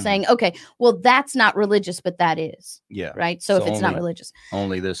church, saying, okay, well, that's not religious, but that is. Yeah. Right. So if it's not religious.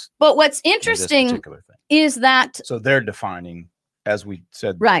 Only this. But what's interesting is that. So they're defining, as we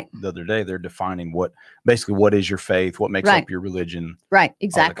said the other day, they're defining what is your faith, what makes up your religion. Right,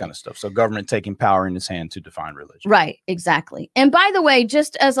 exactly. All that kind of stuff. So government taking power in its hand to define religion. Right, exactly. And by the way,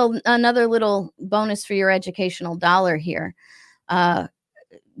 just as another little bonus for your educational dollar here,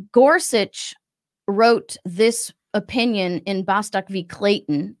 Gorsuch wrote this opinion in Bostock v.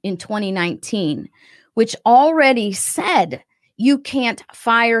 Clayton in 2019, which already said you can't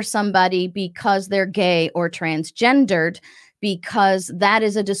fire somebody because they're gay or transgendered, because that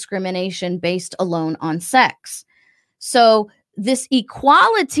is a discrimination based alone on sex. So this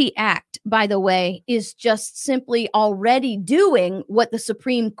Equality Act, by the way, is just simply already doing what the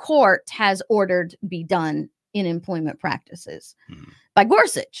Supreme Court has ordered be done in employment practices by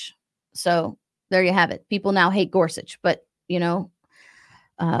Gorsuch. So there you have it. People now hate Gorsuch, but it's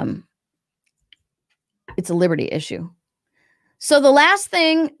a liberty issue. So the last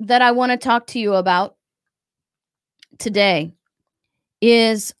thing that I want to talk to you about today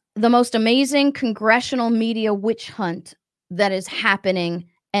is the most amazing congressional media witch hunt that is happening,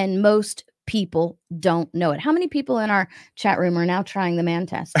 and most people don't know it. How many people in our chat room are now trying the man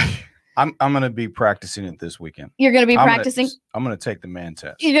test? I'm going to be practicing it this weekend. You're going to be practicing? I'm going to take the man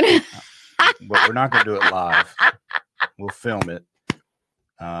test. You're going to but we're not going to do it live. We'll film it.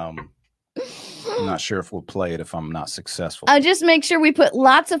 I'm not sure if we'll play it if I'm not successful. Just make sure we put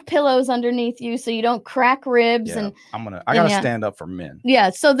lots of pillows underneath you so you don't crack ribs. Yeah, and I gotta stand up for men. Yeah.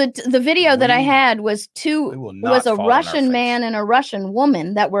 So the video that I had was a Russian man and a Russian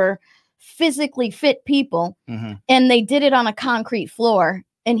woman that were physically fit people, and they did it on a concrete floor.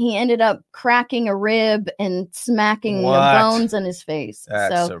 And he ended up cracking a rib and smacking the bones in his face.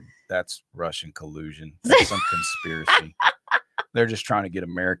 That's Russian collusion. That's some conspiracy. They're just trying to get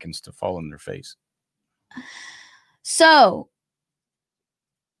Americans to fall in their face. So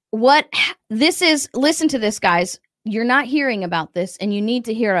what this is, listen to this, guys. You're not hearing about this, and you need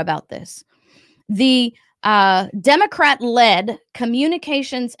to hear about this. The Democrat-led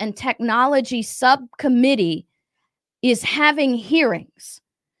Communications and Technology Subcommittee is having hearings.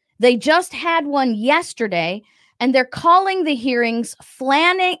 They just had one yesterday, and they're calling the hearings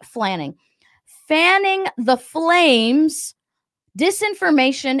fanning the flames,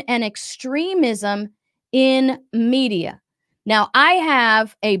 disinformation, and extremism in media. Now, I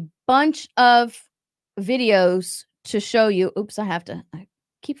have a bunch of videos to show you. Oops, I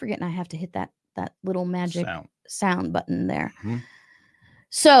keep forgetting I have to hit that little magic sound button there.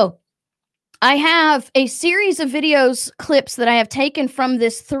 So I have a series of clips that I have taken from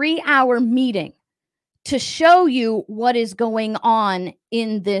this 3-hour meeting to show you what is going on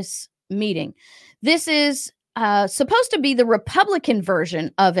in this meeting. This is supposed to be the Republican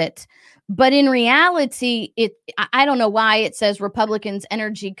version of it, but in reality, I don't know why it says Republicans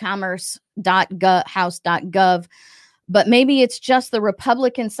energycommerce.house.gov, but maybe it's just the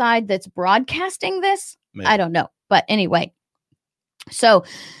Republican side that's broadcasting this. Maybe. I don't know. But anyway, so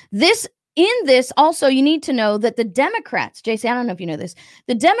in this, also, you need to know that the Democrats, JC, I don't know if you know this,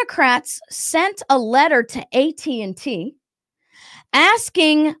 the Democrats sent a letter to AT&T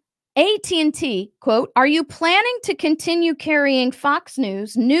asking AT&T, quote, "Are you planning to continue carrying Fox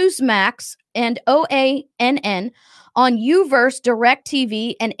News, Newsmax, and OANN on UVerse,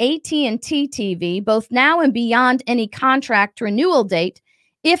 DirecTV, and AT&T TV, both now and beyond any contract renewal date?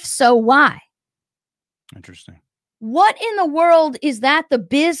 If so, why?" Interesting. What in the world is that the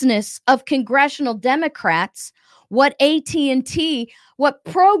business of congressional Democrats? What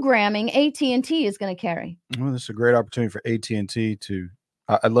programming AT&T is going to carry? Well, this is a great opportunity for AT&T to.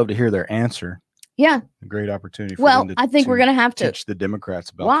 I'd love to hear their answer. Yeah, a great opportunity. For well, them I think we're going to have to teach the Democrats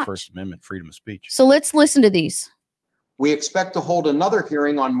about the First Amendment, freedom of speech. So let's listen to these. We expect to hold another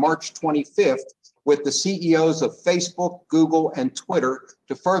hearing on March 25th with the CEOs of Facebook, Google, and Twitter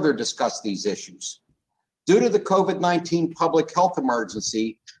to further discuss these issues. Due to the COVID-19 public health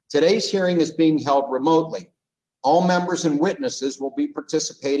emergency, today's hearing is being held remotely. All members and witnesses will be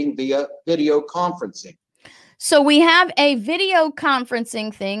participating via video conferencing. So we have a video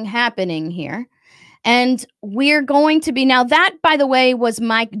conferencing thing happening here, and we're going to be, now that, by the way, was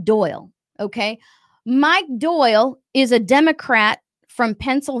Mike Doyle, okay? Mike Doyle is a Democrat from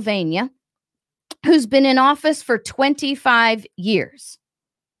Pennsylvania who's been in office for 25 years.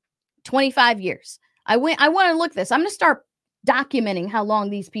 25 years. I want to look this. I'm going to start documenting how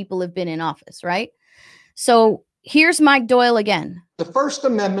long these people have been in office, right? So here's Mike Doyle again. The First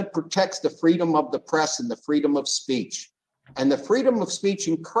Amendment protects the freedom of the press and the freedom of speech. And the freedom of speech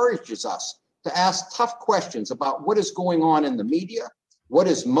encourages us to ask tough questions about what is going on in the media, what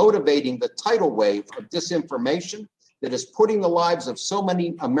is motivating the tidal wave of disinformation that is putting the lives of so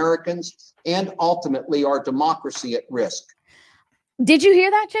many Americans and ultimately our democracy at risk. Did you hear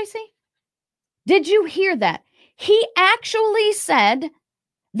that, JC? Did you hear that? He actually said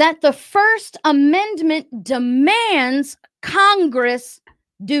that the First Amendment demands Congress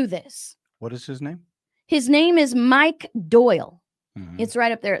do this. What is his name? His name is Mike Doyle. It's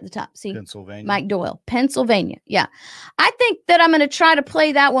right up there at the top. See? Pennsylvania. Mike Doyle, Pennsylvania. Yeah. I think that I'm going to try to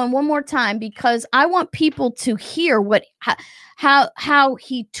play that one more time because I want people to hear how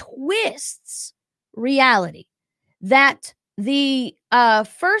he twists reality. That the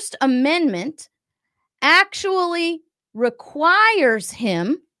First Amendment actually requires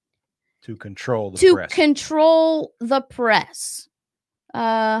him to control the press. Control the press.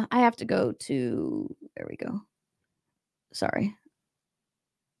 I have to go to, there we go. Sorry.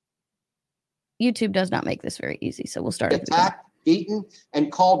 YouTube does not make this very easy, so we'll start. Attacked, beaten,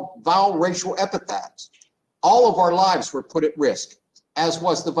 and called vile racial epithets. All of our lives were put at risk, as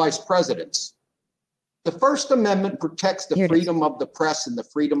was the vice president's. The First Amendment protects the freedom of the press and the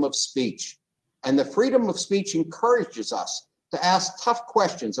freedom of speech. And the freedom of speech encourages us to ask tough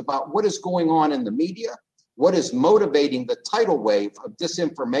questions about what is going on in the media, what is motivating the tidal wave of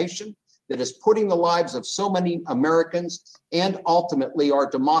disinformation that is putting the lives of so many Americans and ultimately our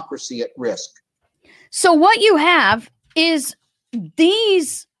democracy at risk. So what you have is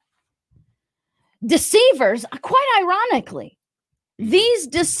these deceivers, quite ironically, these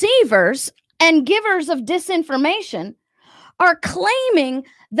deceivers and givers of disinformation are claiming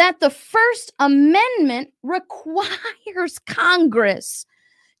that the First Amendment requires Congress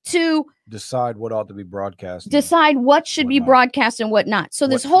to decide what ought to be broadcast, decide what should be broadcast and what not. So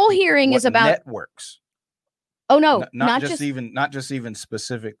this whole hearing is about networks. Oh no, not just even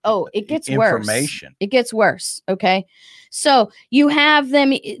specific. Oh, it gets information. Worse. It gets worse. Okay. So you have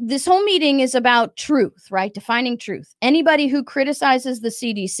them. This whole meeting is about truth, right? Defining truth. Anybody who criticizes the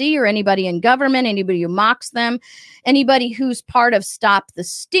CDC or anybody in government, anybody who mocks them, anybody who's part of Stop the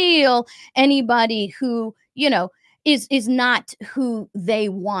Steal, anybody who, is not who they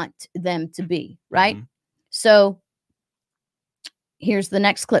want them to be, right? Mm-hmm. So here's the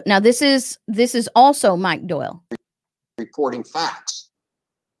next clip. Now, this is also Mike Doyle. Reporting facts.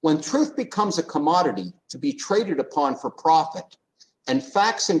 When truth becomes a commodity to be traded upon for profit, and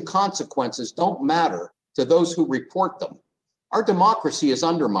facts and consequences don't matter to those who report them, our democracy is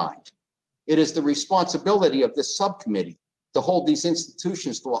undermined. It is the responsibility of this subcommittee to hold these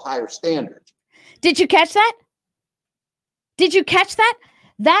institutions to a higher standard. Did you catch that? Did you catch that?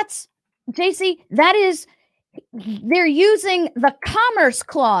 That's, JC, that is, they're using the Commerce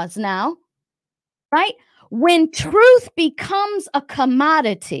Clause now, right? When truth becomes a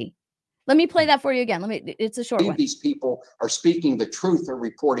commodity. Let me play that for you again. It's a short one. These people are speaking the truth or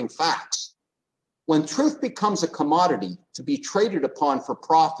reporting facts. When truth becomes a commodity to be traded upon for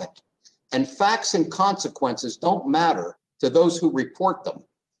profit, and facts and consequences don't matter to those who report them,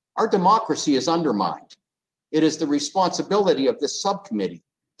 our democracy is undermined. It is the responsibility of this subcommittee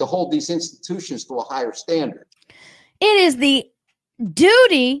to hold these institutions to a higher standard. It is the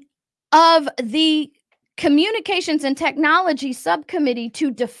duty of the Communications and Technology Subcommittee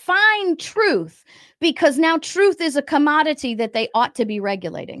to define truth, because now truth is a commodity that they ought to be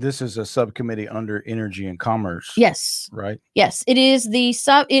regulating. This is a subcommittee under Energy and Commerce. Yes. Right? Yes, it is the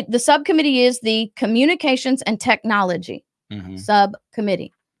subcommittee is the Communications and Technology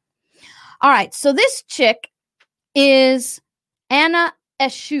Subcommittee. All right, so this chick is Anna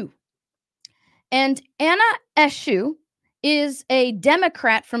Eshoo. And Anna Eshoo is a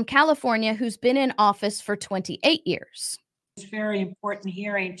Democrat from California who's been in office for 28 years. It's a very important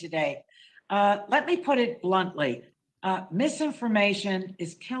hearing today. Let me put it bluntly. Misinformation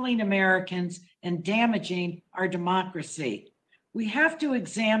is killing Americans and damaging our democracy. We have to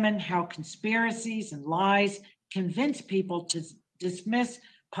examine how conspiracies and lies convince people to dismiss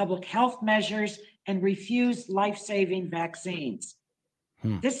public health measures and refuse life-saving vaccines.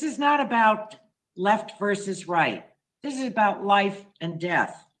 This is not about left versus right. This is about life and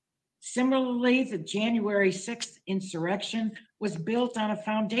death. Similarly, the January 6th insurrection was built on a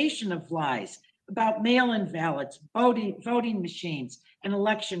foundation of lies about mail-in ballots, voting machines, and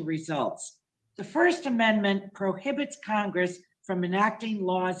election results. The First Amendment prohibits Congress from enacting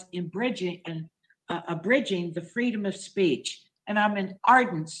laws abridging the freedom of speech, and I'm an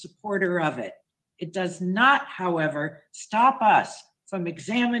ardent supporter of it. It does not, however, stop us from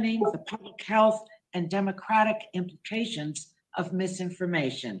examining the public health and democratic implications of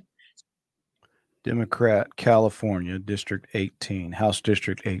misinformation. Democrat, California, District 18, House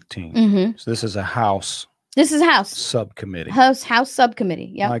District 18. So this is a House. This is House subcommittee. House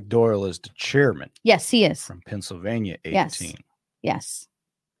Subcommittee. Yeah. Mike Doyle is the chairman. Yes, he is. From Pennsylvania 18. Yes,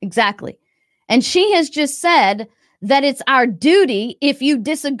 exactly. And she has just said that it's our duty, if you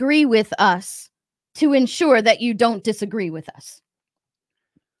disagree with us, to ensure that you don't disagree with us.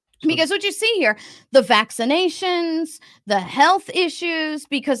 Because what you see here, the vaccinations, the health issues,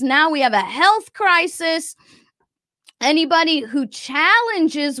 because now we have a health crisis. Anybody who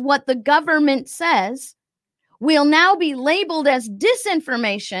challenges what the government says will now be labeled as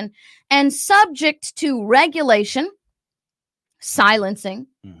disinformation and subject to regulation, silencing,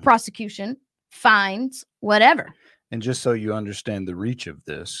 prosecution, fines, whatever. And just so you understand the reach of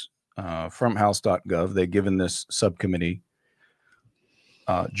this, from house.gov, they've given this subcommittee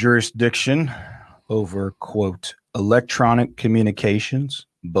jurisdiction over, quote, electronic communications,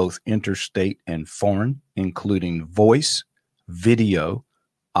 both interstate and foreign, including voice, video,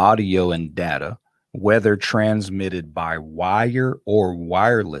 audio, and data, whether transmitted by wire or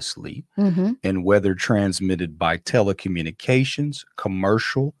wirelessly, and whether transmitted by telecommunications,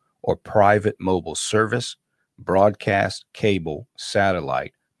 commercial, or private mobile service, broadcast, cable,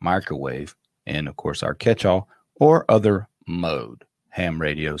 satellite, microwave, and of course our catch-all, or other mode, ham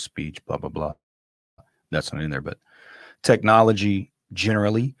radio, speech, blah, blah, blah. That's not in there, but technology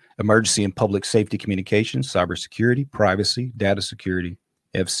generally, emergency and public safety communications, cybersecurity, privacy, data security,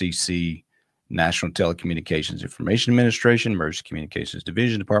 FCC, National Telecommunications Information Administration, Emergency Communications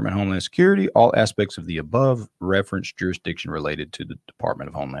Division, Department of Homeland Security, all aspects of the above referenced jurisdiction related to the Department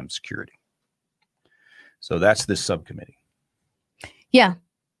of Homeland Security. So that's this subcommittee. Yeah.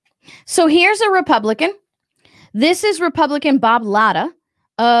 So here's a Republican. This is Republican Bob Latta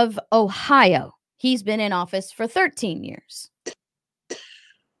of Ohio. He's been in office for 13 years.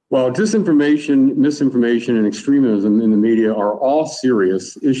 Well, disinformation, misinformation, and extremism in the media are all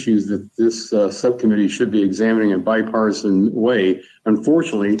serious issues that this subcommittee should be examining in a bipartisan way.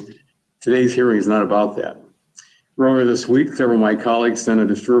 Unfortunately, today's hearing is not about that. Earlier this week, several of my colleagues sent a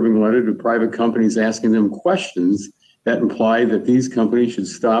disturbing letter to private companies asking them questions that imply that these companies should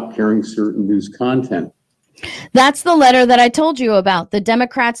stop carrying certain news content. That's the letter that I told you about, the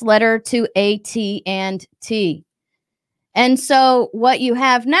Democrats' letter to AT&T. And so what you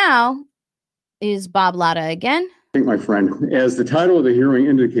have now is Bob Latta again. Thank my friend. As the title of the hearing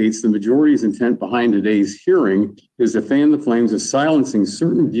indicates, the majority's intent behind today's hearing is to fan the flames of silencing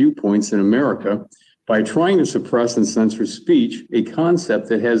certain viewpoints in America by trying to suppress and censor speech, a concept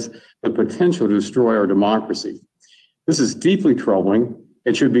that has the potential to destroy our democracy. This is deeply troubling.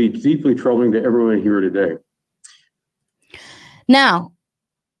 It should be deeply troubling to everyone here today. Now,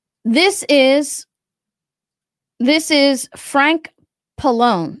 this is Frank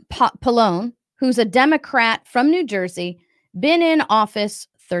Pallone, who's a Democrat from New Jersey, been in office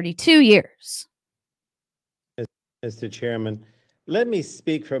 32 years. Mr. Chairman, let me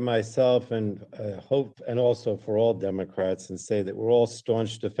speak for myself and hope, and also for all Democrats, and say that we're all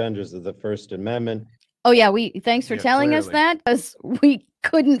staunch defenders of the First Amendment. Oh yeah, thanks for telling us that, because we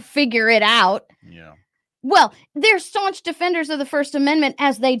couldn't figure it out. Yeah. Well, they're staunch defenders of the First Amendment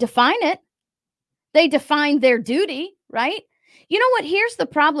as they define it. They define their duty, right? You know what? Here's the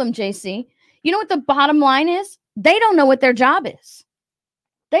problem, JC. You know what the bottom line is? They don't know what their job is.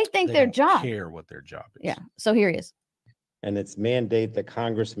 They think They their don't job. care what their job is. Yeah. So here he is. And its mandate that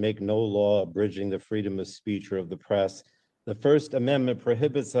Congress make no law abridging the freedom of speech or of the press. The First Amendment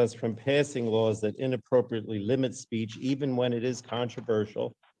prohibits us from passing laws that inappropriately limit speech, even when it is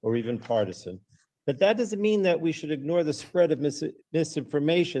controversial or even partisan. But that doesn't mean that we should ignore the spread of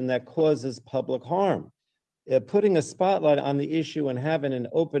misinformation that causes public harm. Putting a spotlight on the issue and having an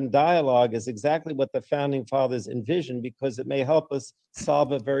open dialogue is exactly what the Founding Fathers envisioned, because it may help us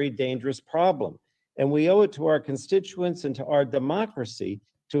solve a very dangerous problem. And we owe it to our constituents and to our democracy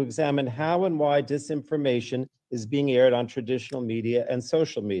to examine how and why disinformation is being aired on traditional media and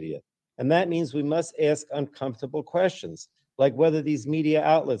social media. And that means we must ask uncomfortable questions, like whether these media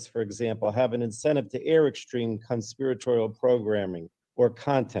outlets, for example, have an incentive to air extreme conspiratorial programming or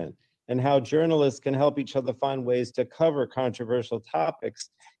content, and how journalists can help each other find ways to cover controversial topics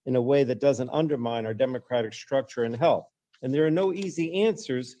in a way that doesn't undermine our democratic structure and health. And there are no easy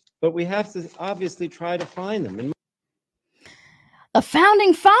answers, but we have to obviously try to find them. The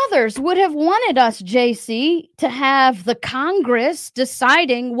Founding Fathers would have wanted us, JC, to have the Congress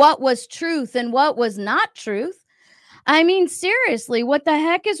deciding what was truth and what was not truth. I mean, seriously, what the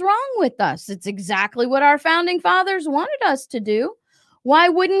heck is wrong with us? It's exactly what our Founding Fathers wanted us to do. Why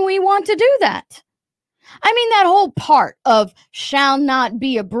wouldn't we want to do that? I mean, that whole part of shall not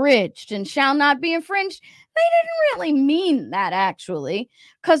be abridged and shall not be infringed, they didn't really mean that, actually,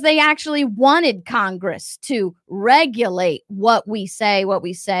 because they actually wanted Congress to regulate what we say,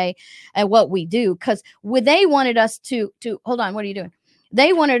 and what we do. Because they wanted us to hold on, what are you doing?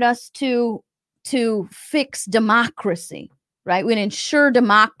 They wanted us to fix democracy, right? We'd ensure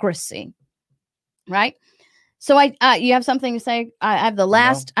democracy, right? So you have something to say? I have the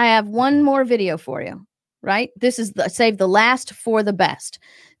last. No. I have one more video for you, right? This is save the last for the best.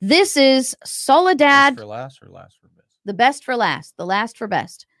 This is Soledad. Best for last or last for best? The best for last. The last for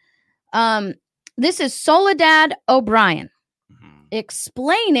best. This is Soledad O'Brien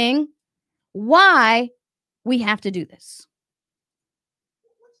explaining why we have to do this.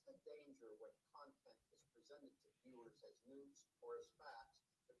 What's the danger when content is presented to viewers as news or as facts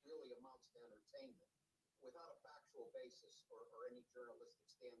that really amounts to entertainment without a factual basis or any journalistic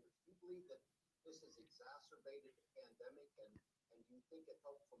standards? Do you believe that this has exacerbated the pandemic, and do you think it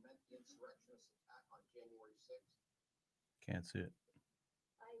helped foment the insurrectionist attack on January 6th? Can't see it.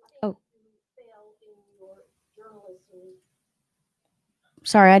 Oh.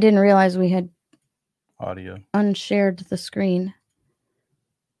 Sorry, I didn't realize we had audio unshared the screen.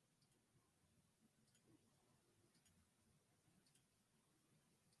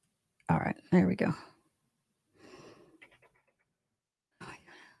 All right, there we go.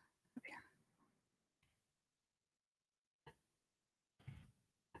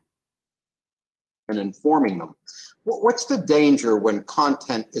 and informing them. What's the danger when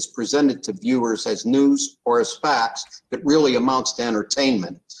content is presented to viewers as news or as facts that really amounts to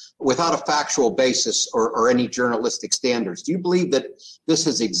entertainment without a factual basis or any journalistic standards? Do you believe that this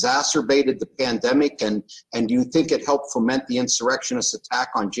has exacerbated the pandemic, and do you think it helped foment the insurrectionist attack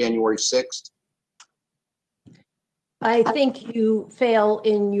on January 6th? I think you fail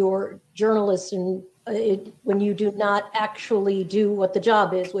in your journalism when you do not actually do what the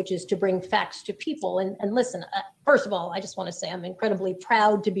job is, which is to bring facts to people. And listen, first of all, I just want to say I'm incredibly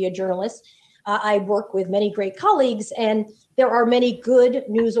proud to be a journalist. I work with many great colleagues, and there are many good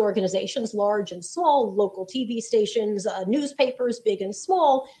news organizations, large and small, local TV stations, newspapers, big and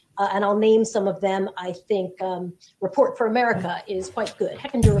small, and I'll name some of them. I think Report for America is quite good.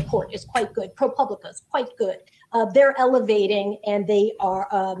 Hechinger Report is quite good. ProPublica is quite good. They're elevating, and they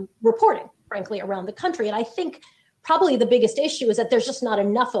are reporting, frankly, around the country. And I think probably the biggest issue is that there's just not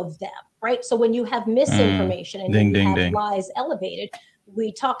enough of them, right? So when you have misinformation and you have lies elevated,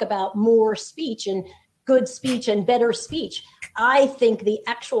 we talk about more speech and good speech and better speech. I think the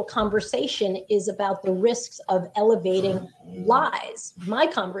actual conversation is about the risks of elevating lies. My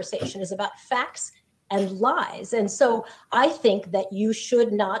conversation is about facts and lies. And so I think that you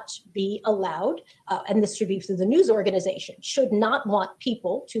should not be allowed, and this should be through the news organization, should not want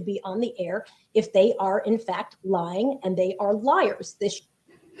people to be on the air if they are in fact lying and they are liars.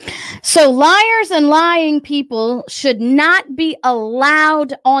 So liars and lying people should not be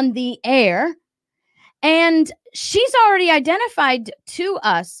allowed on the air. And she's already identified to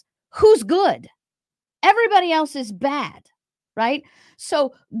us who's good. Everybody else is bad, right?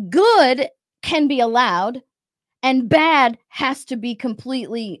 So good can be allowed and bad has to be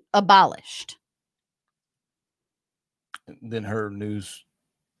completely abolished. Then her news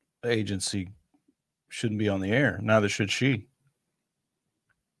agency shouldn't be on the air. Neither should she.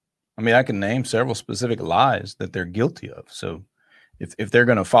 I mean, I can name several specific lies that they're guilty of. So if they're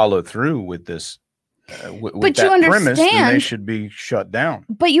going to follow through with this, with that premise, then they should be shut down.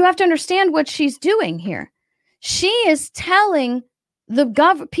 But you have to understand what she's doing here. She is telling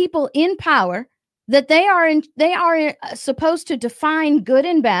the people in power that they are supposed to define good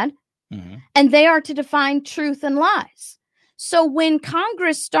and bad, and they are to define truth and lies. So when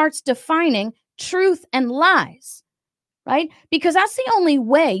Congress starts defining truth and lies, right? Because that's the only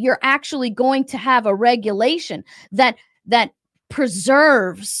way you're actually going to have a regulation that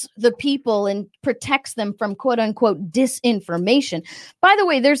preserves the people and protects them from quote unquote disinformation. By the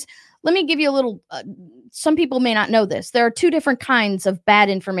way, let me give you a little, some people may not know this. There are two different kinds of bad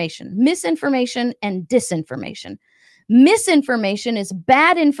information: misinformation and disinformation. Misinformation is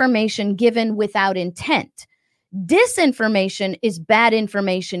bad information given without intent. Disinformation is bad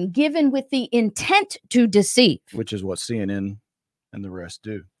information given with the intent to deceive. Which is what CNN and the rest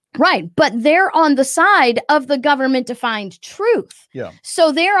do. Right. But they're on the side of the government-defined truth. Yeah.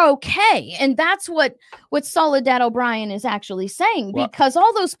 So they're okay. And that's what Soledad O'Brien is actually saying, because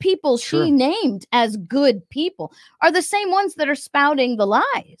all those people she named as good people are the same ones that are spouting the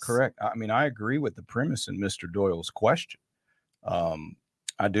lies. Correct. I mean, I agree with the premise in Mr. Doyle's question.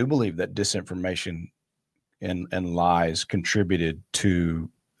 I do believe that disinformation and lies contributed to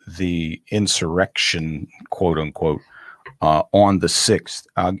the insurrection, quote unquote, on the 6th.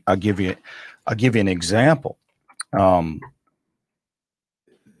 I'll give you an example. For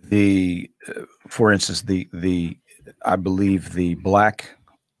instance, I believe the black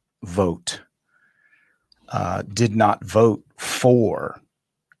vote did not vote for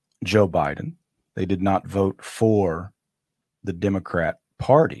Joe Biden. They did not vote for the Democrat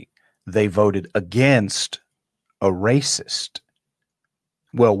Party. They voted against a racist.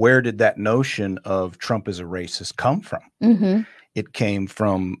 Well, where did that notion of Trump as a racist come from? Mm-hmm. It came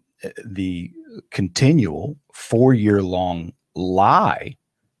from the continual 4-year-long lie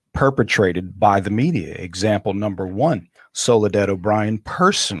perpetrated by the media. Example number one, Soledad O'Brien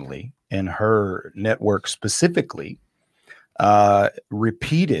personally and her network specifically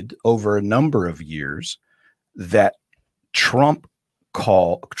repeated over a number of years that Trump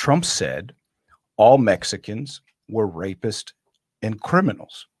said all Mexicans were rapists and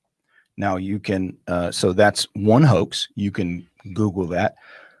criminals. Now you can, so that's one hoax. You can Google that,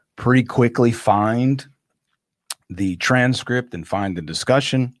 pretty quickly find the transcript and find the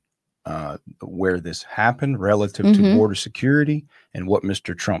discussion where this happened relative to border security and what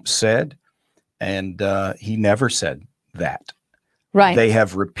Mr. Trump said. And he never said that. Right. They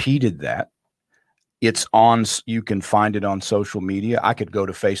have repeated that. It's on, you can find it on social media. I could go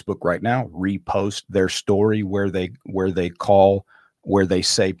to Facebook right now, repost their story where they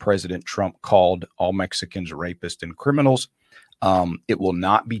say President Trump called all Mexicans rapists and criminals. It will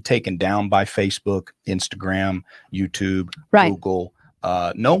not be taken down by Facebook, Instagram, YouTube, Right. Google,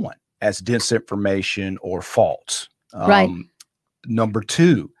 no one, as disinformation or false. Right. Number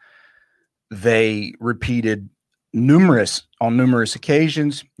two, they repeated on numerous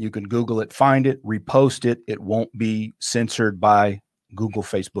occasions. You can Google it, find it, repost it. It won't be censored by Google,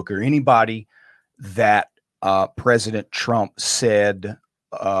 Facebook, or anybody that President Trump said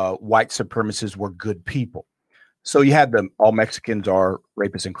white supremacists were good people. So you had the all Mexicans are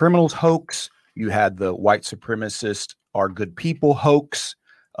rapists and criminals hoax. You had the white supremacists are good people hoax.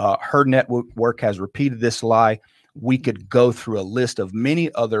 Her network has repeated this lie. We could go through a list of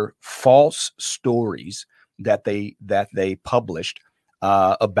many other false stories that they published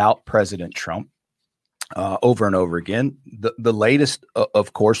about President Trump over and over again. The latest,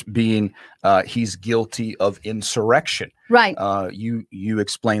 of course, being he's guilty of insurrection. Right. You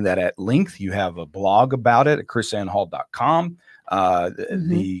explain that at length. You have a blog about it at chrisanhall.com.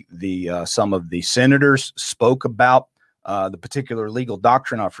 Some of the senators spoke about the particular legal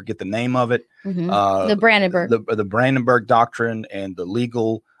doctrine. I forget the name of it. The Brandenburg. The Brandenburg doctrine and the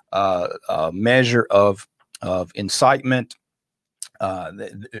legal measure of incitement. What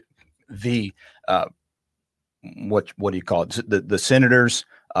do you call it? The senators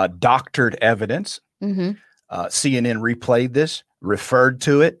doctored evidence. CNN replayed this, referred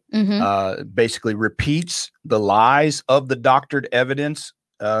to it, basically repeats the lies of the doctored evidence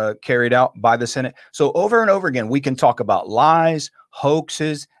carried out by the Senate. So over and over again, we can talk about lies,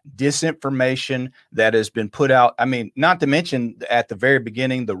 hoaxes, disinformation that has been put out. I mean, not to mention at the very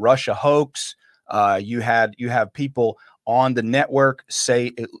beginning, the Russia hoax. You have people on the network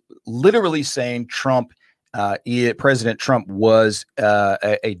literally saying President Trump was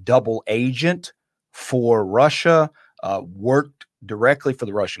a double agent for Russia, worked directly for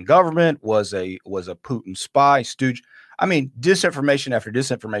the Russian government, was a Putin spy, stooge. I mean, disinformation after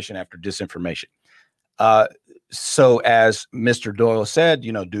disinformation after disinformation. So as Mr. Doyle said,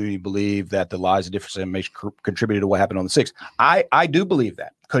 do you believe that the lies and disinformation contributed to what happened on the 6th? I do believe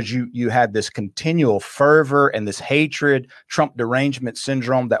that, because you had this continual fervor and this hatred, Trump derangement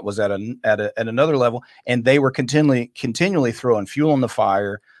syndrome that was at another level, and they were continually throwing fuel on the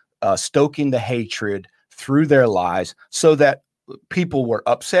fire, stoking the hatred through their lies, so that people were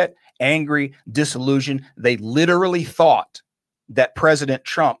upset, angry, disillusioned. They literally thought that President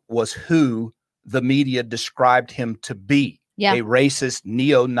Trump was who the media described him to be. Yeah. A racist,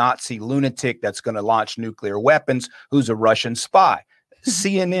 neo-Nazi lunatic that's going to launch nuclear weapons, who's a Russian spy.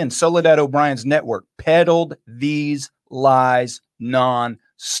 CNN, Soledad O'Brien's network, peddled these lies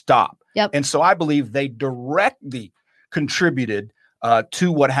non-stop. Yep. And so I believe they directly contributed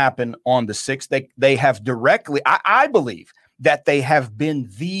to what happened on the 6th. They have directly, I believe that they have been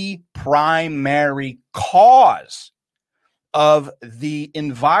the primary cause of the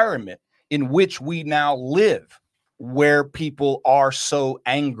environment in which we now live, where people are so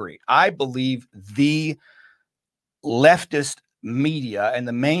angry. I believe the leftist media and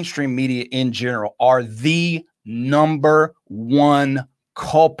the mainstream media in general are the number one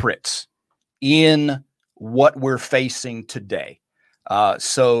culprits in what we're facing today.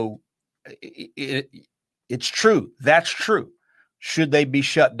 So it's true. That's true. Should they be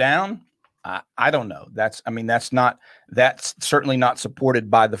shut down? I don't know. That's certainly not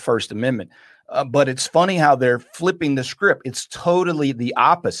supported by the First Amendment. But it's funny how they're flipping the script. It's totally the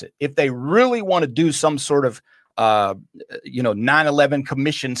opposite. If they really want to do some sort of 9/11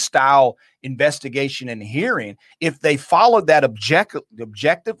 commission style investigation and hearing, if they followed that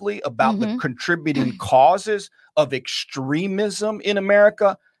objectively about the contributing causes of extremism in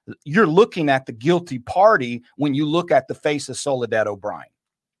America, you're looking at the guilty party when you look at the face of Soledad O'Brien.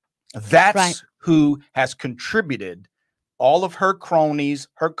 That's right. Who has contributed, all of her cronies,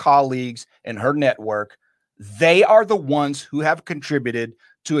 her colleagues, and her network. They are the ones who have contributed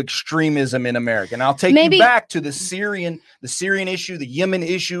to extremism in America. And I'll take you back to the Syrian issue, the Yemen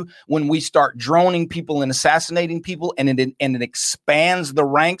issue, when we start droning people and assassinating people, and it expands the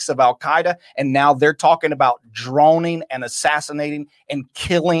ranks of Al-Qaeda. And now they're talking about droning and assassinating and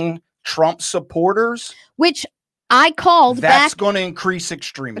killing Trump supporters. Which I called That's going to increase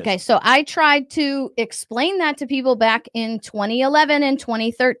extremism. Okay, so I tried to explain that to people back in 2011 and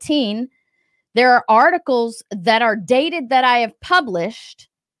 2013. There are articles that are dated that I have published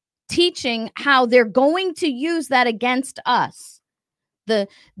teaching how they're going to use that against us. The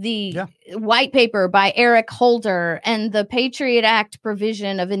white paper by Eric Holder and the Patriot Act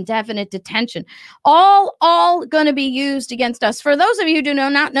provision of indefinite detention, all going to be used against us. For those of you who do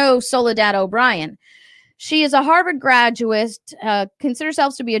not know Soledad O'Brien, She is a Harvard graduate, considers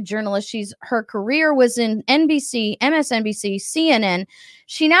herself to be a journalist. Her career was in NBC, MSNBC, CNN.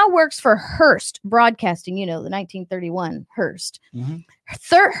 She now works for Hearst Broadcasting, the 1931 Hearst. Mm-hmm.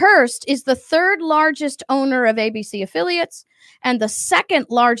 Hearst is the third largest owner of ABC affiliates and the second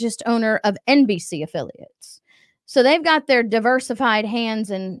largest owner of NBC affiliates. So they've got their diversified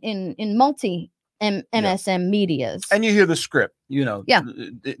hands in multi MSM medias. And you hear the script, Yeah.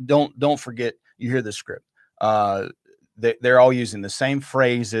 Don't forget, you hear the script. They're all using the same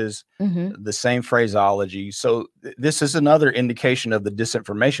phrases, the same phraseology. So this is another indication of the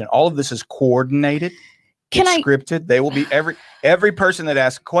disinformation. All of this is coordinated. Scripted. They will be every person that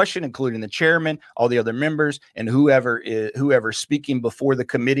asks a question, including the chairman, all the other members, and whoever's speaking before the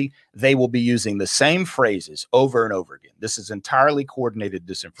committee, they will be using the same phrases over and over again. This is entirely coordinated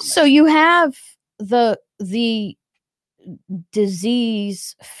disinformation. So you have the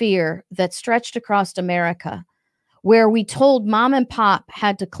disease fear that stretched across America, where we told mom and pop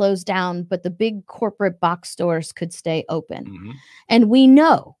had to close down, but the big corporate box stores could stay open. And we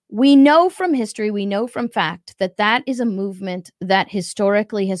know from history, we know from fact that is a movement that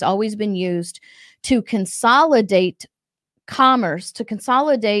historically has always been used to consolidate commerce, to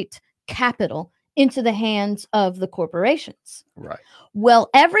consolidate capital into the hands of the corporations. Right. Well,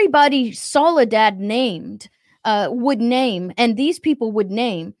 everybody Soledad would name, and these people would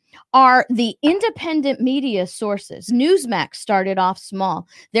name, are the independent media sources. Newsmax started off small.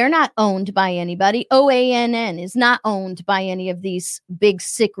 They're not owned by anybody. OANN is not owned by any of these big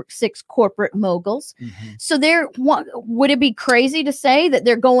six corporate moguls. So would it be crazy to say that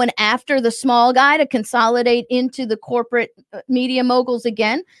they're going after the small guy to consolidate into the corporate media moguls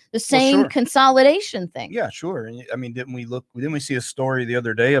again? The same consolidation thing. Yeah, sure. And I mean, didn't we see a story the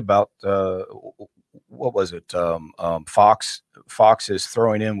other day about what was it? Fox is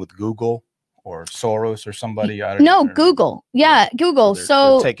throwing in with Google or Soros or somebody. I don't know. Google. Yeah, Google.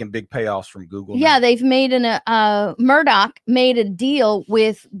 They're taking big payoffs from Google. Yeah, now. they've made Murdoch made a deal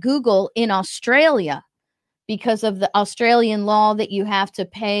with Google in Australia because of the Australian law that you have to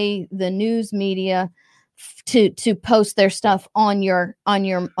pay the news media to post their stuff on your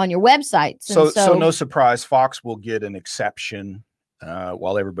websites. So no surprise, Fox will get an exception.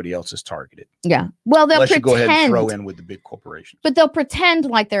 While everybody else is targeted. Yeah. Well, they'll pretend. Go ahead and throw in with the big corporations. But they'll pretend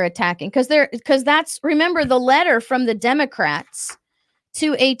like they're attacking because that's, remember, the letter from the Democrats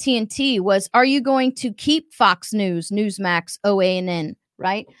to AT&T was, are you going to keep Fox News, Newsmax, OANN,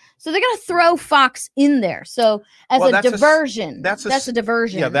 right? So they're going to throw Fox in there. So a diversion. That's a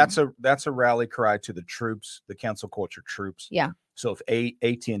diversion. Yeah, that's a rally cry to the troops, the cancel culture troops. Yeah. So if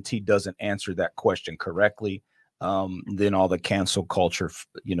AT&T doesn't answer that question correctly, then all the cancel culture,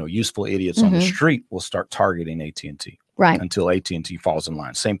 useful idiots on the street will start targeting AT&T, right? Until AT&T falls in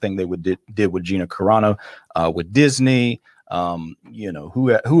line. Same thing they did with Gina Carano, with Disney,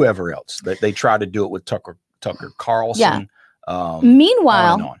 whoever else. They try to do it with Tucker Carlson. Yeah.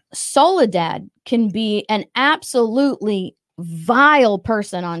 Meanwhile, Soledad can be an absolutely vile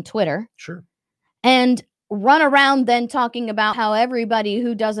person on Twitter. Sure. And run around then talking about how everybody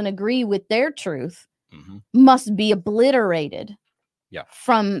who doesn't agree with their truth must be obliterated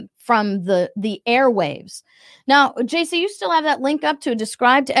from the airwaves. Now, JC, you still have that link up to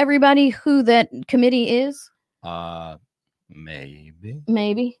describe to everybody who that committee is?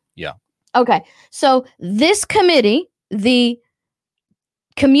 Maybe. Yeah. Okay. So this committee, the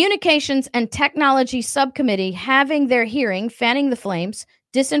Communications and Technology Subcommittee, having their hearing, Fanning the Flames,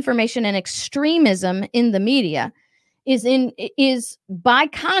 Disinformation and Extremism in the Media, is by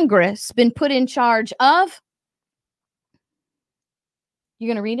Congress been put in charge of. You're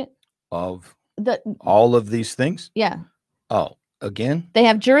going to read it? Of all of these things? Yeah. Oh, again? They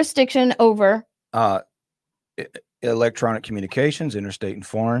have jurisdiction over electronic communications, interstate and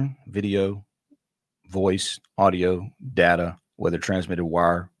foreign, video, voice, audio, data, whether transmitted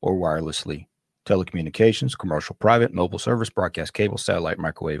wire or wirelessly, telecommunications, commercial, private, mobile service, broadcast cable, satellite,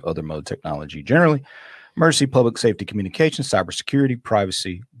 microwave, other mode technology generally, emergency, public safety communications, cybersecurity,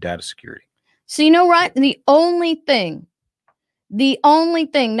 privacy, data security. So you know what? The only thing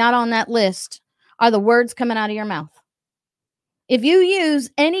not on that list are the words coming out of your mouth. If you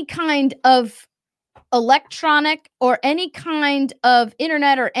use any kind of electronic or any kind of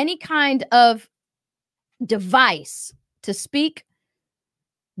internet or any kind of device to speak,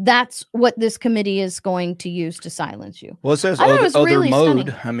 that's what this committee is going to use to silence you. Well, it says other really mode.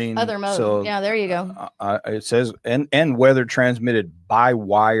 stunning. I mean, other mode. So, yeah, there you go. It says and whether transmitted by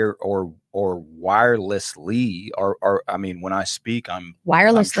wire or wirelessly, or I mean, when I speak, I'm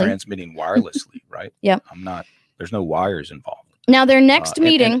wirelessly transmitting wirelessly, right? Yep. There's no wires involved. Now, their next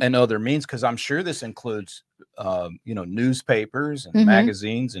meeting. and other means, because I'm sure this includes, newspapers and Mhm.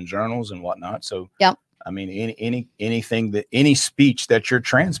 magazines and journals and whatnot. So, Yep. I mean, any speech that you're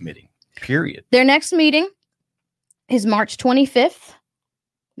transmitting, period. Their next meeting is March 25th.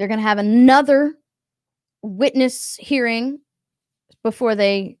 They're going to have another witness hearing before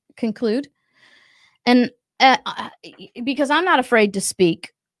they conclude. And because I'm not afraid to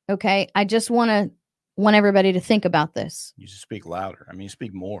speak, okay? I just want everybody to think about this. You just speak louder. I mean, you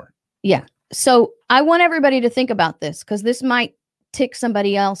speak more. Yeah. So I want everybody to think about this, because this might tick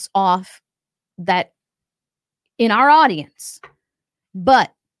somebody else off that in our audience.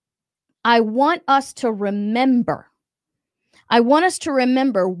 But I want us to remember. I want us to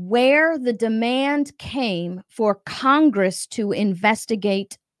remember where the demand came for Congress to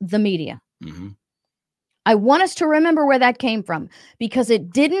investigate the media. Mm-hmm. I want us to remember where that came from, because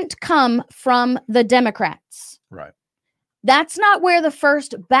it didn't come from the Democrats. Right. That's not where the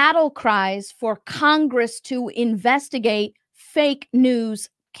first battle cries for Congress to investigate fake news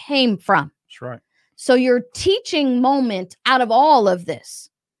came from. That's right. So your teaching moment out of all of this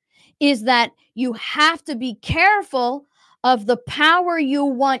is that you have to be careful of the power you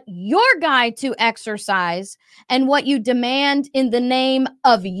want your guy to exercise and what you demand in the name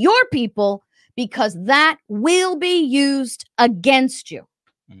of your people, because that will be used against you.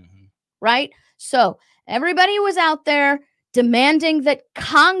 Mm-hmm. Right? So everybody was out there demanding that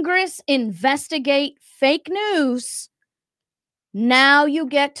Congress investigate fake news. Now you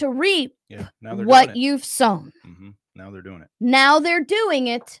get to reap what you've sown. Mm-hmm. Now they're doing it. Now they're doing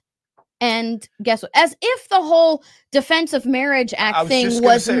it. And guess what? As if the whole Defense of Marriage Act thing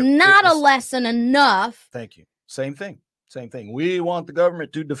was not a lesson enough. Thank you. Same thing. We want the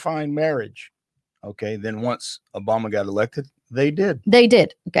government to define marriage. Okay. Then once Obama got elected, they did.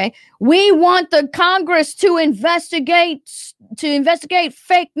 Okay. We want the Congress to investigate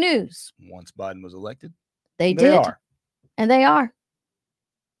fake news. Once Biden was elected, they did. Are. And they are.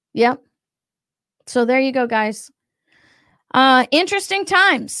 Yep. So there you go, guys. Interesting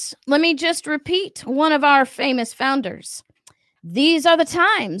times. Let me just repeat one of our famous founders. These are the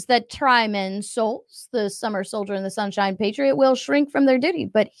times that try men's souls. The summer soldier and the sunshine patriot will shrink from their duty,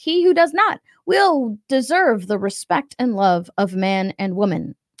 but he who does not will deserve the respect and love of man and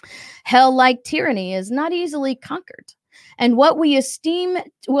woman. Hell-like tyranny is not easily conquered, and what we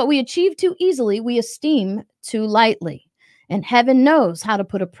achieve too easily, we esteem too lightly. And heaven knows how to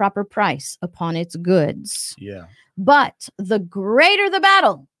put a proper price upon its goods. Yeah. But the greater the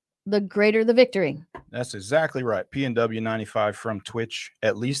battle, the greater the victory. That's exactly right. PNW 95 from Twitch.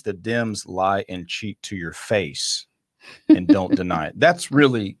 At least the Dems lie and cheat to your face and don't deny it. That's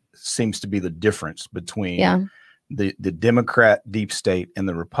really seems to be the difference between the Democrat deep state and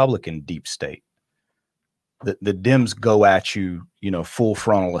the Republican deep state. The Dems go at you, full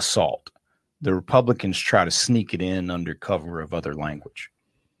frontal assault. The Republicans try to sneak it in under cover of other language.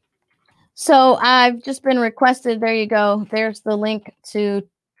 So I've just been requested. There you go. There's the link to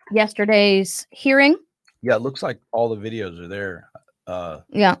yesterday's hearing. Yeah, it looks like all the videos are there.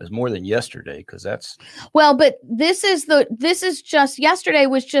 There's more than yesterday, because that's but this is just yesterday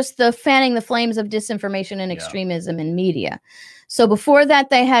was just the fanning the flames of disinformation and extremism in media. So before that,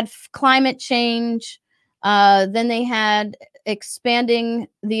 they had climate change. Then they had expanding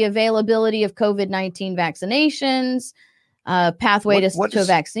the availability of COVID-19 vaccinations, pathway to a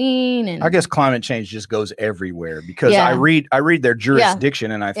vaccine. And I guess climate change just goes everywhere, because I read their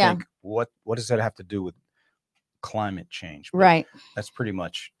jurisdiction and I think, what does that have to do with climate change? But right. That's pretty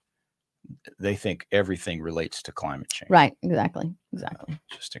much, they think everything relates to climate change. Right. Exactly.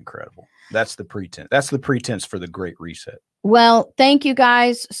 Just incredible. That's the pretense. That's the pretense for the Great Reset. Well, thank you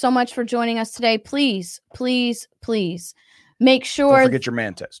guys so much for joining us today. Please, please, please make sure. Don't forget your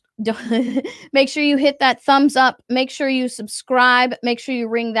man test. Make sure you hit that thumbs up. Make sure you subscribe. Make sure you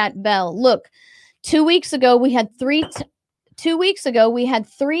ring that bell. Look, 2 weeks ago, we had 3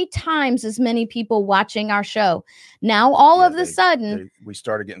 times as many people watching our show. Now, all of a sudden, we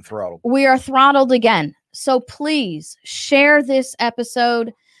started getting throttled. We are throttled again. So please share this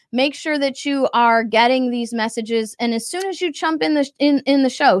episode. Make sure that you are getting these messages, and as soon as you jump in the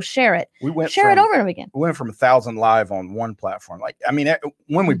show, share it. Share it over and over again. We went from 1,000 live on one platform.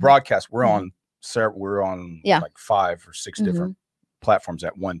 When we broadcast, we're on like 5 or 6 different platforms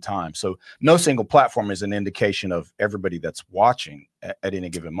at one time. So no single platform is an indication of everybody that's watching at any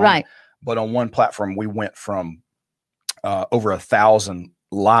given moment. Right. But on one platform, we went from over 1,000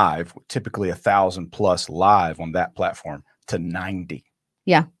 live, typically 1,000 plus live on that platform, to 90.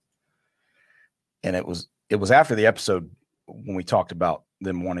 Yeah. And it was after the episode when we talked about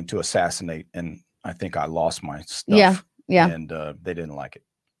them wanting to assassinate, and I think I lost my stuff. Yeah. And they didn't like it.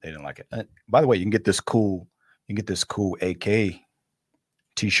 They didn't like it. By the way, you can get this cool AK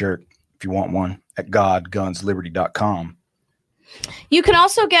t-shirt if you want one at godgunsliberty.com. You can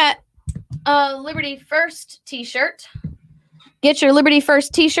also get a Liberty First t-shirt. Get your Liberty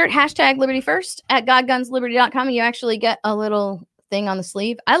First t-shirt, hashtag Liberty First at godgunsliberty.com. You actually get a little thing on the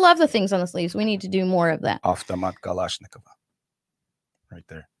sleeve. I love the things on the sleeves. We need to do more of that. Avtomat Kalashnikova. Right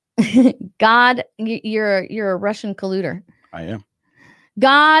there. God, you're a Russian colluder. I am.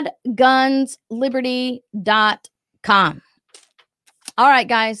 godgunsliberty.com. All right,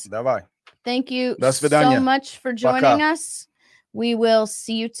 guys. Давай. Thank you До so свидания. much for joining Пока. us. We will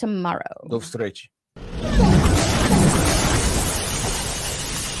see you tomorrow. До встречи.